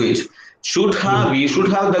prone to it. We should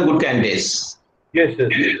have the good candidates. Yes.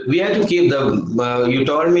 We have to keep the. You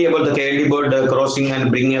told me about the Kerala bird crossing and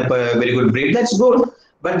bringing up a very good breed. That's good,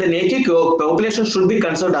 but the native population should be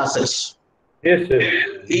conserved as such. Yes.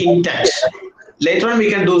 Intact. Later on, we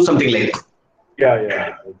can do something like.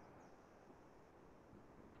 Yeah.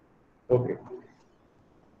 Okay.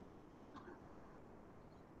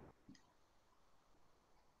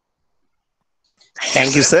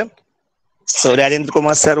 Thank you, sir. So Rajendra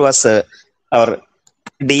Kumar sir was our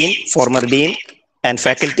former dean and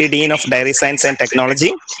faculty dean of dairy science and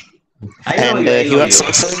technology. He was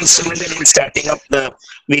also instrumental in starting up the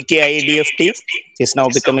VKIEDFT, which is now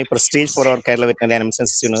becoming prestige for our Kerala Veterinary Animal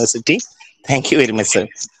Sciences University. Thank you very much, sir.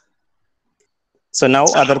 So now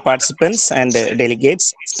other participants and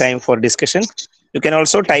delegates, it's time for discussion. You can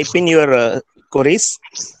also type in your queries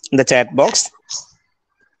in the chat box.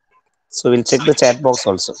 So we'll check the chat box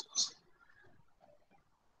also.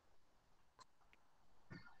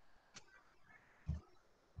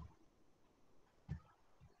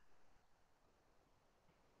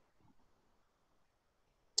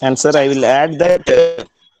 And sir, I will add that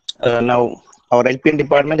now our LPN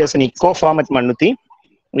department has an eco farm at Manuti.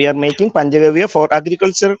 We are making Panchagavya for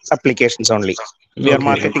agriculture applications only. We are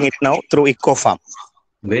marketing it now through eco farm.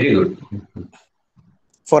 Very good.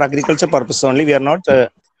 For agriculture purpose only. We are not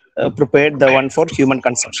prepared the one for human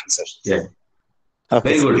consumption, sir. Yeah.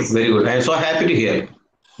 Okay, very good. I am so happy to hear.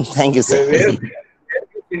 Thank you, sir.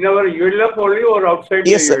 In our ULF only or outside?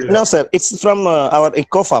 Yes, sir. No, sir. It's from our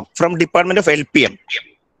eco farm, from Department of LPM.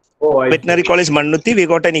 Veterinary College Manuti. We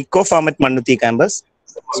got an eco farm at Manuti campus.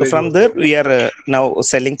 So from there, we are now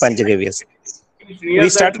selling Panchagavyas. We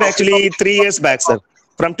started actually 3 years back, sir.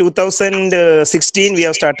 From 2016, we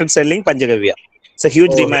have started selling Panchagavya. It's a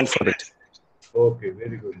huge demand for it. Okay,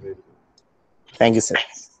 very good. Thank you, sir.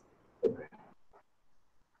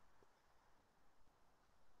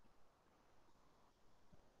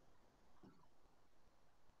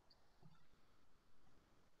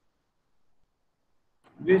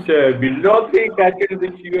 this Villotri cattle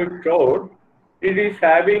which you have showed, it is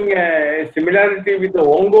having a similarity with the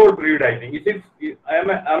Ongol breed, I think. Am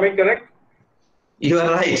I correct? You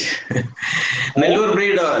are right. Nellore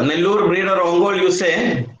breed or Ongol, you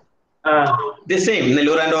say? The same.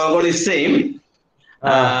 Nellore and Ongol is same.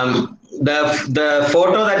 The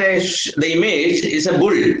photo that the image is a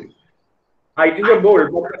bull. It is a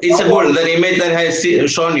bull. It's a bull. The image that I have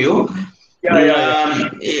shown you.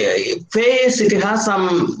 Face, it has some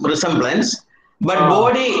resemblance, but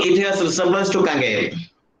body, it has resemblance to Kangaroo.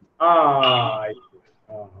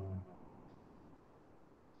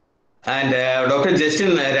 And Dr.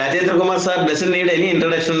 Justin Rajaendra Kumar sir doesn't need any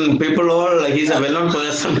introduction. People all, he's a well-known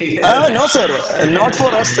person. No, sir. Not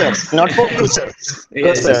for us, sir. Not for us, sir.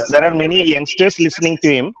 Because there are many youngsters listening to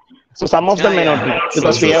him. So some of them may not know.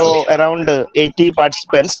 Because we have around 80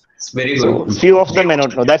 participants. Very good. So few of them may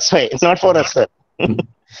not know. That's why. It's not for us, sir.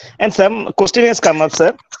 And some question has come up,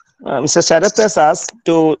 sir. Mr. Sharath has asked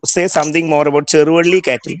to say something more about Cheruvalli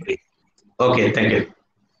cattle breed. Okay, thank you.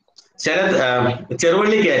 Sharath,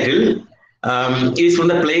 Cheruvalli cattle is from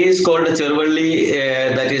the place called Cheruvalli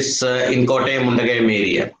that is in Kottayam Mundagayam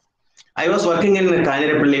area. I was working in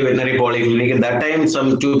Kanjarapalli Veterinary Polyclinic. At that time,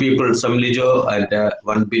 two people, some Lijo and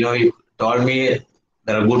one Binoy, told me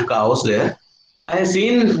there are good cows there. I have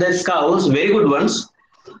seen these cows, very good ones.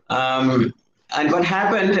 And what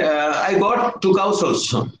happened, I got 2 cows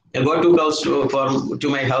also. I got 2 cows to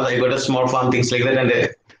my house. I got a small farm, things like that, and I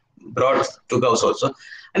brought 2 cows also.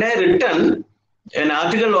 And I written an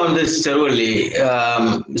article on this Cheruvalli.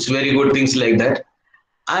 It's very good, things like that.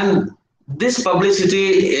 And this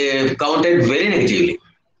publicity counted very negatively.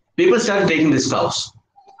 People started taking these cows.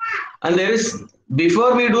 And there is,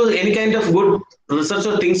 before we do any kind of good research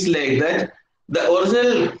or things like that, the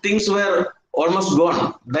original things were almost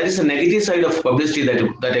gone. That is a negative side of publicity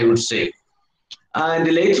that I would say. And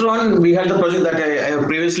later on, we had the project that I have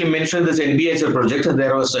previously mentioned, this NBHR project.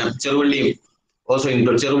 There was Cheruvalli, also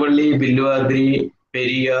included Cheruvalli, Villuvadri,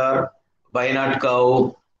 Periyar, Wayanad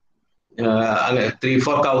cow,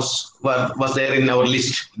 3-4 cows was there in our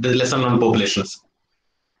list, the lesser known populations.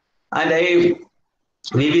 And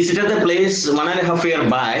we visited the place 1.5 years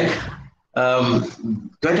back.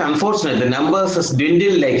 Quite unfortunate, the numbers has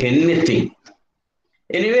dwindled like anything.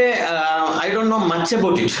 Anyway, I don't know much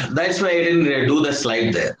about it. That's why I didn't do the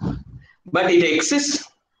slide there. But it exists,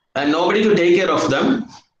 and nobody to take care of them.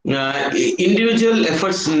 Individual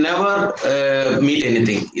efforts never meet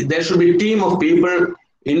anything. There should be a team of people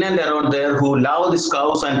in and around there who love these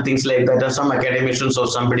cows and things like that, or some academicians or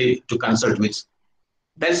somebody to consult with.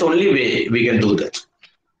 That's the only way we can do that.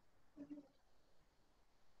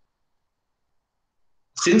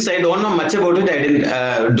 Since I don't know much about it,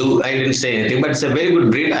 I didn't say anything. But it's a very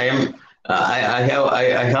good breed. I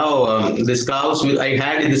have these cows. I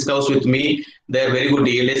had these cows with me. They're very good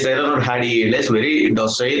ELS. I don't had ELS. Very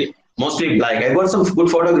docile, mostly black. I got some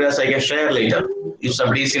good photographs I can share later. If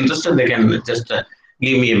somebody is interested, they can just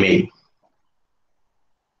give me a mail.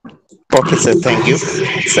 Okay, sir. Thank you.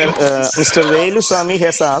 Sir, Mr. Velu Swami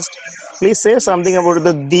has asked, please say something about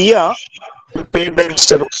the diya prepared by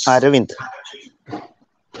Mr. Aravind.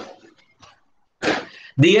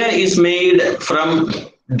 Diya is made from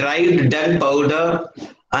dried dung powder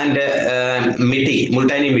and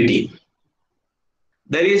multani miti.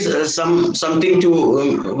 There is something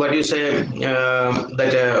to what you say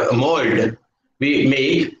that mold we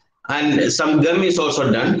make, and some gum is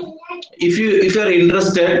also done. If you are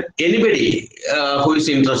interested, anybody who is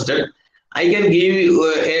interested, I can give you,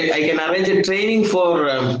 I can arrange a training for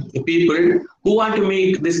people who want to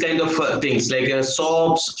make this kind of things like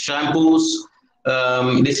soaps, shampoos,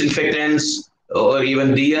 disinfectants, or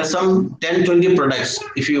even there are some 10-20 products.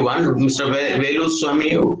 If you want, Mr. Velu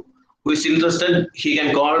Swami, who is interested, he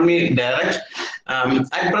can call me direct.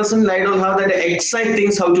 At present, I don't have that exact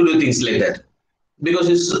things how to do things like that, because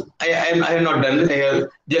I have not done it. I have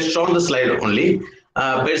just shown the slide only.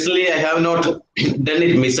 Personally, I have not done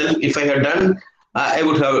it myself. If I had done, I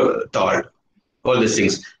would have told all these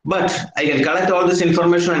things. But I can collect all this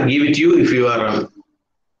information and give it to you if you are.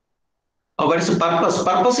 What is the purpose?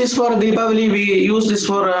 Purpose is for Deepavali. We use this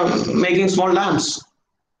for making small lamps.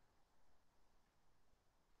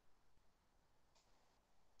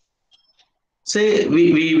 Say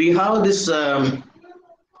we have this.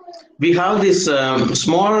 We have this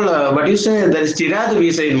small, what do you say, there is chirad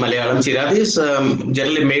we say in Malayalam. Chirad is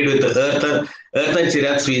generally made with earth and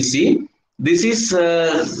chirad we see. This is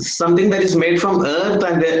something that is made from earth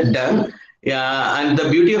and dung. Yeah, and the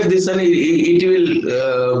beauty of this, it will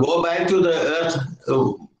go back to the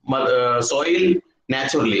earth soil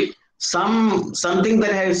naturally. something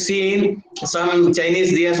that I have seen, some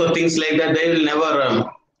Chinese diyas or things like that, they will never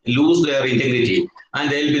lose their integrity and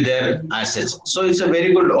they'll be there as such. So it's a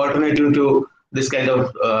very good alternative to this kind of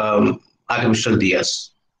artificial diyas.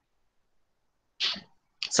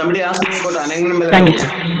 Somebody asked me about Anangamala.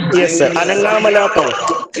 Yes, sir. Anangamala cow.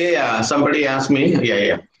 Yeah, somebody asked me.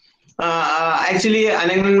 Yeah. Actually,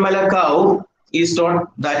 Anangamala cow is not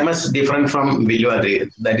that much different from Villuadri.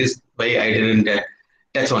 That is why I didn't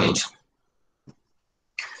touch on it.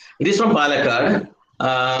 It is from Palakkad.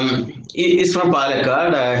 It is from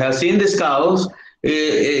Palakkad. I have seen this cows.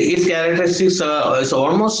 Its characteristics is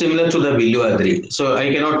almost similar to the Villuadri. So I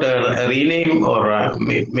cannot rename or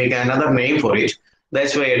make another name for it.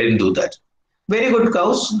 That's why I didn't do that. Very good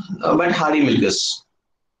cows, but hardy milkers.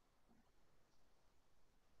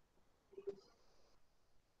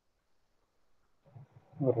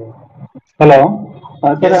 Hello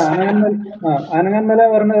sir, Ananganmala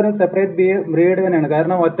പറഞ്ഞ ഒരു separate breed തന്നെയാണ്.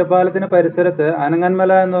 കാരണം ഒറ്റപ്പാലത്തിന് പരിസരത്ത്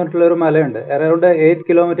അനങ്ങന്മല എന്ന് പറഞ്ഞിട്ടുള്ള ഒരു മലയുണ്ട്. Around 8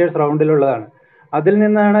 kilometres റൗണ്ടിലുള്ളതാണ്. അതിൽ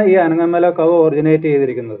നിന്നാണ് ഈ അനങ്ങന്മല കൗ ഒറിജിനേറ്റ്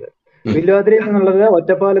ചെയ്തിരിക്കുന്നത്. വില്ലുവാദ്രി എന്നുള്ളത്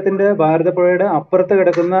ഒറ്റപ്പാലത്തിന്റെ ഭാരതപ്പുഴയുടെ അപ്പുറത്ത്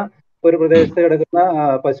കിടക്കുന്ന ഒരു പ്രദേശത്ത് കിടക്കുന്ന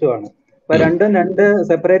പശുവാണ്. അപ്പൊ രണ്ടും രണ്ട്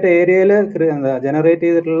സെപ്പറേറ്റ് ഏരിയയിൽ ജനറേറ്റ്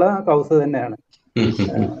ചെയ്തിട്ടുള്ള കൗസ് തന്നെയാണ്.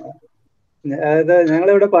 അതായത്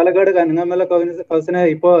ഞങ്ങളിവിടെ പാലക്കാട് അനങ്ങന്മല കൗസിനെ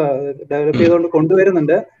ഇപ്പോ ഡെവലപ്പ് ചെയ്തുകൊണ്ട്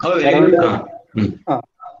കൊണ്ടുവരുന്നുണ്ട്.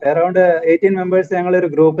 അറൗണ്ട് 18 മെമ്പേഴ്സ് ഞങ്ങളൊരു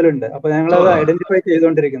ഗ്രൂപ്പിലുണ്ട്. അപ്പൊ ഞങ്ങളത് ഐഡന്റിഫൈ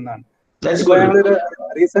ചെയ്തുകൊണ്ടിരിക്കുന്നതാണ്. ഇപ്പൊ ഞങ്ങളൊരു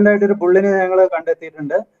റീസെന്റ് ആയിട്ട് ഒരു പുള്ളിനെ ഞങ്ങൾ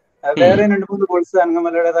കണ്ടെത്തിയിട്ടുണ്ട്. വേറെ 2-3 ബുൾസ്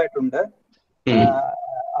അനങ്ങന്മലയുടേതായിട്ടുണ്ട്.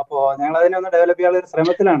 അപ്പോ ഞങ്ങൾ അതിനെ ഒന്ന് ഡെവലപ്പ് ചെയ്യാനുള്ള ഒരു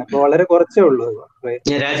ശ്രമത്തിലാണ്. ഇപ്പൊ വളരെ കുറച്ചേ ഉള്ളൂ.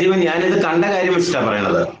 രാജീവൻ, ഞാനിത് കണ്ട കാര്യം വെച്ചിട്ടാണ്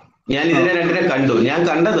പറയണത്. ഞാൻ ഇതിനെ രണ്ടിനെ കണ്ടു. ഞാൻ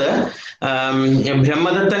കണ്ടത്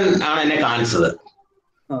ബ്രഹ്മദത്തൻ ആണ് എന്നെ കാണിച്ചത്.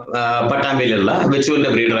 പട്ടാമ്പിയിലുള്ള വെച്ചുവിന്റെ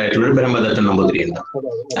ബ്രീഡർ ആയിട്ടുള്ള ബ്രഹ്മദത്തൻ നമ്പൂതിരിയുണ്ട്.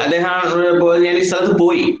 അദ്ദേഹം ഞാൻ ഈ സ്ഥലത്ത്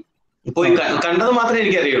പോയി കണ്ടത് മാത്രമേ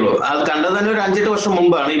എനിക്കറിയുള്ളൂ. അത് കണ്ടത് തന്നെ ഒരു 5-8 വർഷം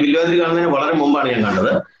മുമ്പാണ്. ഈ വില്ലുവാതിരി കാണുന്നതിന് വളരെ മുമ്പാണ് ഞാൻ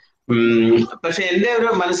കണ്ടത്. പക്ഷെ എന്റെ ഒരു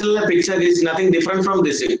മനസ്സിലുള്ള picture is nothing different from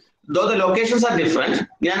this. Though the locations are different.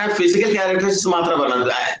 ഞാൻ ആ ഫിസിക്കൽ ക്യാരക്ടറിസ്റ്റിക്സ് മാത്രമേ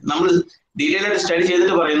പറഞ്ഞത്. നമ്മൾ ഡീറ്റെയിൽ ആയിട്ട് സ്റ്റഡി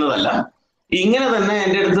ചെയ്തിട്ട് പറയുന്നതല്ല. ഇങ്ങനെ തന്നെ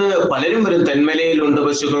എൻ്റെ അടുത്ത് പലരും വരും. തെന്മലയിലുണ്ട്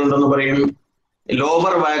പശുക്കളുണ്ടെന്ന് പറയും,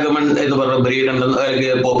 ലോവർ വാഗമൺ എന്ന് പറഞ്ഞ ബ്രീഡ് ഉണ്ടെന്ന്,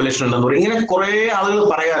 പോപ്പുലേഷൻ ഉണ്ടെന്ന് പറയും. ഇങ്ങനെ കുറെ ആളുകൾ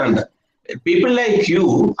പറയാറുണ്ട്. പീപ്പിൾ ലൈക്ക് യു,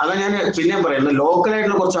 അതാ ഞാൻ പിന്നെ പറയുന്നത്,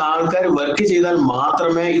 ലോക്കലായിട്ടുള്ള കുറച്ച് ആൾക്കാർ വർക്ക് ചെയ്താൽ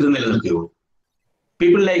മാത്രമേ ഇത് നിലനിൽക്കുകയുള്ളൂ.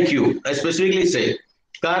 People like you specifically say.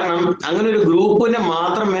 കാരണം അങ്ങനെ ഒരു ഗ്രൂപ്പിനെ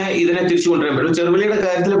മാത്രമേ ഇതിനെ തിരിച്ചു കൊണ്ടുവരാൻ പറ്റും. ചെറുവിളിയുടെ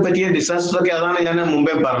കാര്യത്തിൽ പറ്റിയ ഡിസാസ്റ്റർ ഒക്കെ അതാണ് ഞാൻ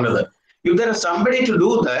മുമ്പേ പറഞ്ഞത്. If there is somebody to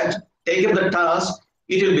do that, take up the task,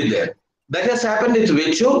 it will be there. That has happened with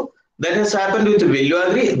Vechu, that has happened with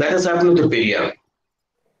Villuadri, that has happened with Periyar.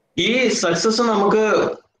 ഈ success നമുക്ക്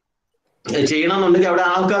ചെയ്യണമെന്നുണ്ടെങ്കിൽ അവിടെ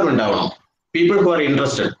ആൾക്കാരുണ്ടാവണം. People who are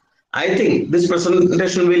interested. I think this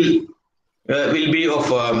presentation will be of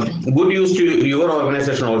good use to your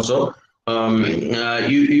organization also.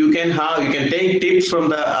 You can take tips from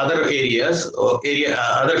the other areas or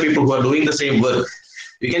other people who are doing the same work.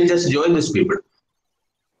 You can just join these people.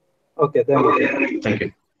 Okay, thank you. Thank you.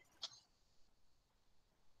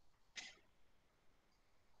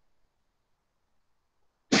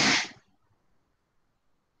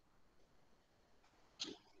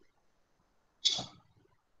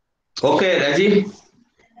 Okay, Rajiv,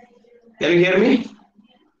 can you hear me?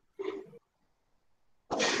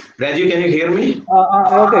 Rajiv, can you hear me?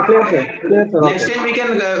 Okay, clear sir. Next time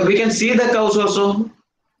we can see the cows also.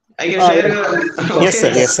 I can share. Okay. Yes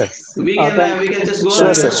sir. We can just go.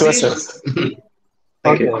 Sure sir.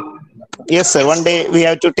 Thank you. Yes sir. One day we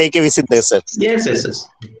have to take a visit there, sir. Yes.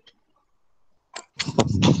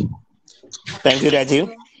 Thank you, Rajiv.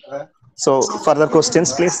 So further questions,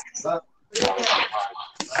 please.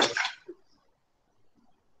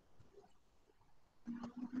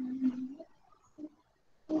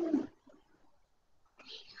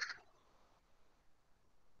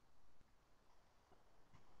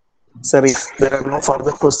 Sir, if there are no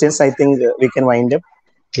further questions, I think we can wind up.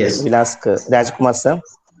 Yes. We'll ask Rajkumar sir.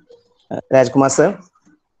 Rajkumar sir.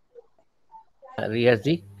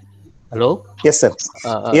 Riyazi. Hello. Yes sir.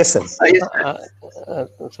 Yes sir.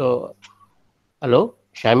 So, hello.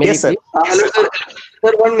 Shamil. Yes sir. Hello sir.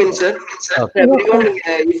 Sir, 1 minute sir. Okay. Everyone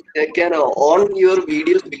can on your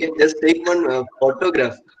videos. We can just take one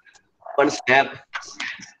photograph, one snap.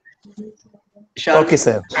 Okay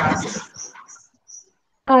sir.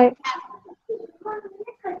 Hi.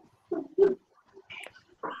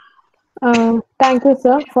 Thank you,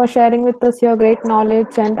 sir, for sharing with us your great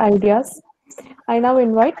knowledge and ideas. I now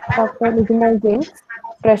invite Dr. Jayadevan N,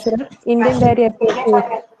 Treasurer, Indian Dairy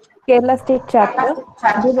Association, Kerala State Chapter,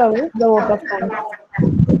 to give away the vote of thanks.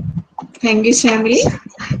 Thank you, Shamili.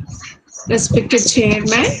 Respected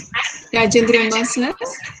Chairman, Rajendra sir,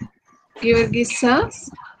 Georgi sir,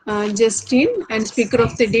 Justin, and Speaker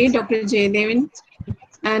of the Day, Dr. Jayadevan,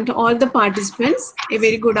 and all the participants. A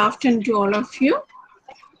very good afternoon to all of you.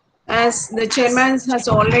 As the chairman has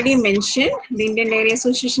already mentioned, the Indian Dairy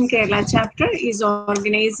Association Kerala chapter is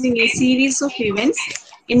organizing a series of events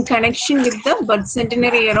in connection with the birth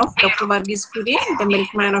centenary year of Dr. Varghese Kurian, the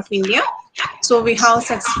milkman of India. So we have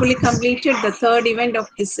successfully completed the third event of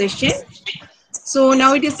this session. So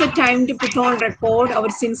now it is the time to put on record our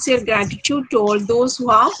sincere gratitude to all those who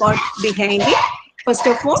are behind it. First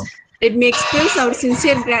of all, let me express our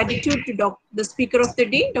sincere gratitude to the Speaker of the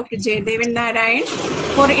Day, Dr. Jayadevan N,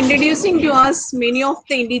 for introducing to us many of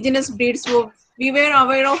the indigenous breeds we were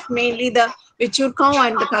aware of, mainly the Vichur cow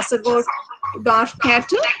and the Kasargod dwarf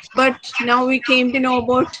cattle. But now we came to know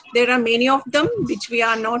about there are many of them which we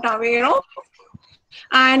are not aware of.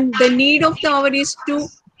 And the need of the hour is to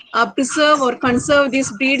preserve or conserve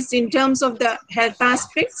these breeds in terms of the health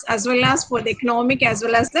aspects as well as for the economic as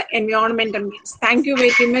well as the environmental needs. Thank you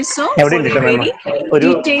very much, sir, for a very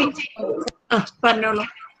detailed. Parnolo.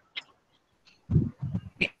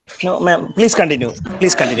 No, ma'am. Please continue.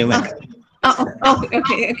 Please continue, ma'am.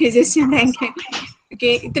 Okay, just thank you.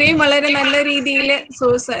 Okay, ഇത്രയും വളരെ നല്ല രീതിയിൽ so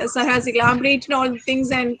sir has elaborated all the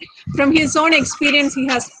things and from his own experience he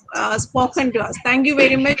has spoken to us. Thank you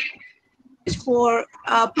very much for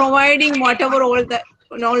providing whatever all the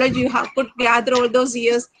knowledge you have put gather all those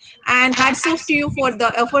years, and hats off to you for the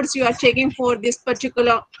efforts you are taking for this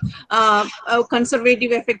particular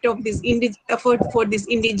conservative effect of this effort for this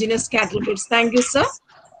indigenous cattle breeds. Thank you, sir.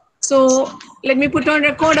 So let me put on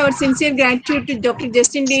record our sincere gratitude to Dr.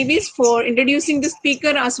 Justin Davis for introducing the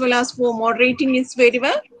speaker as well as for moderating it very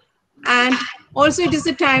well. And also it is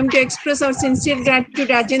the time to express our sincere gratitude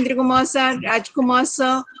to Rajendra Kumar sir, Rajkumar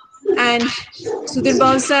sir, and Sudhir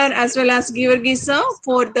Babu sir as well as Georgi sir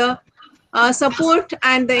for the support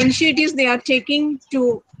and the initiatives they are taking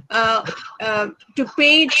to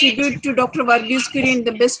pay tribute to Dr. Varghese Kurian in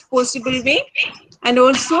the best possible way. And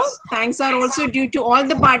also, thanks are also due to all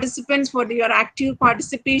the participants for your active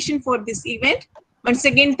participation for this event. Once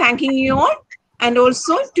again, thanking you all. And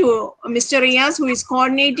also to Mr. Riyaz, who is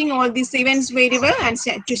coordinating all these events very well, and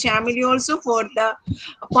to Shamili also for the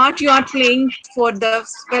part you are playing for the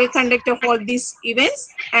well conduct of all these events.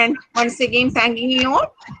 And once again, thanking you all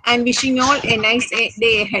and wishing you all a nice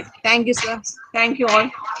day ahead. Thank you, sir. Thank you all.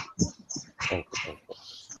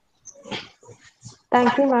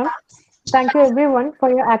 Thank you, ma'am. Thank you everyone for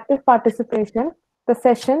your active participation. The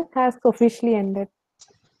session has officially ended.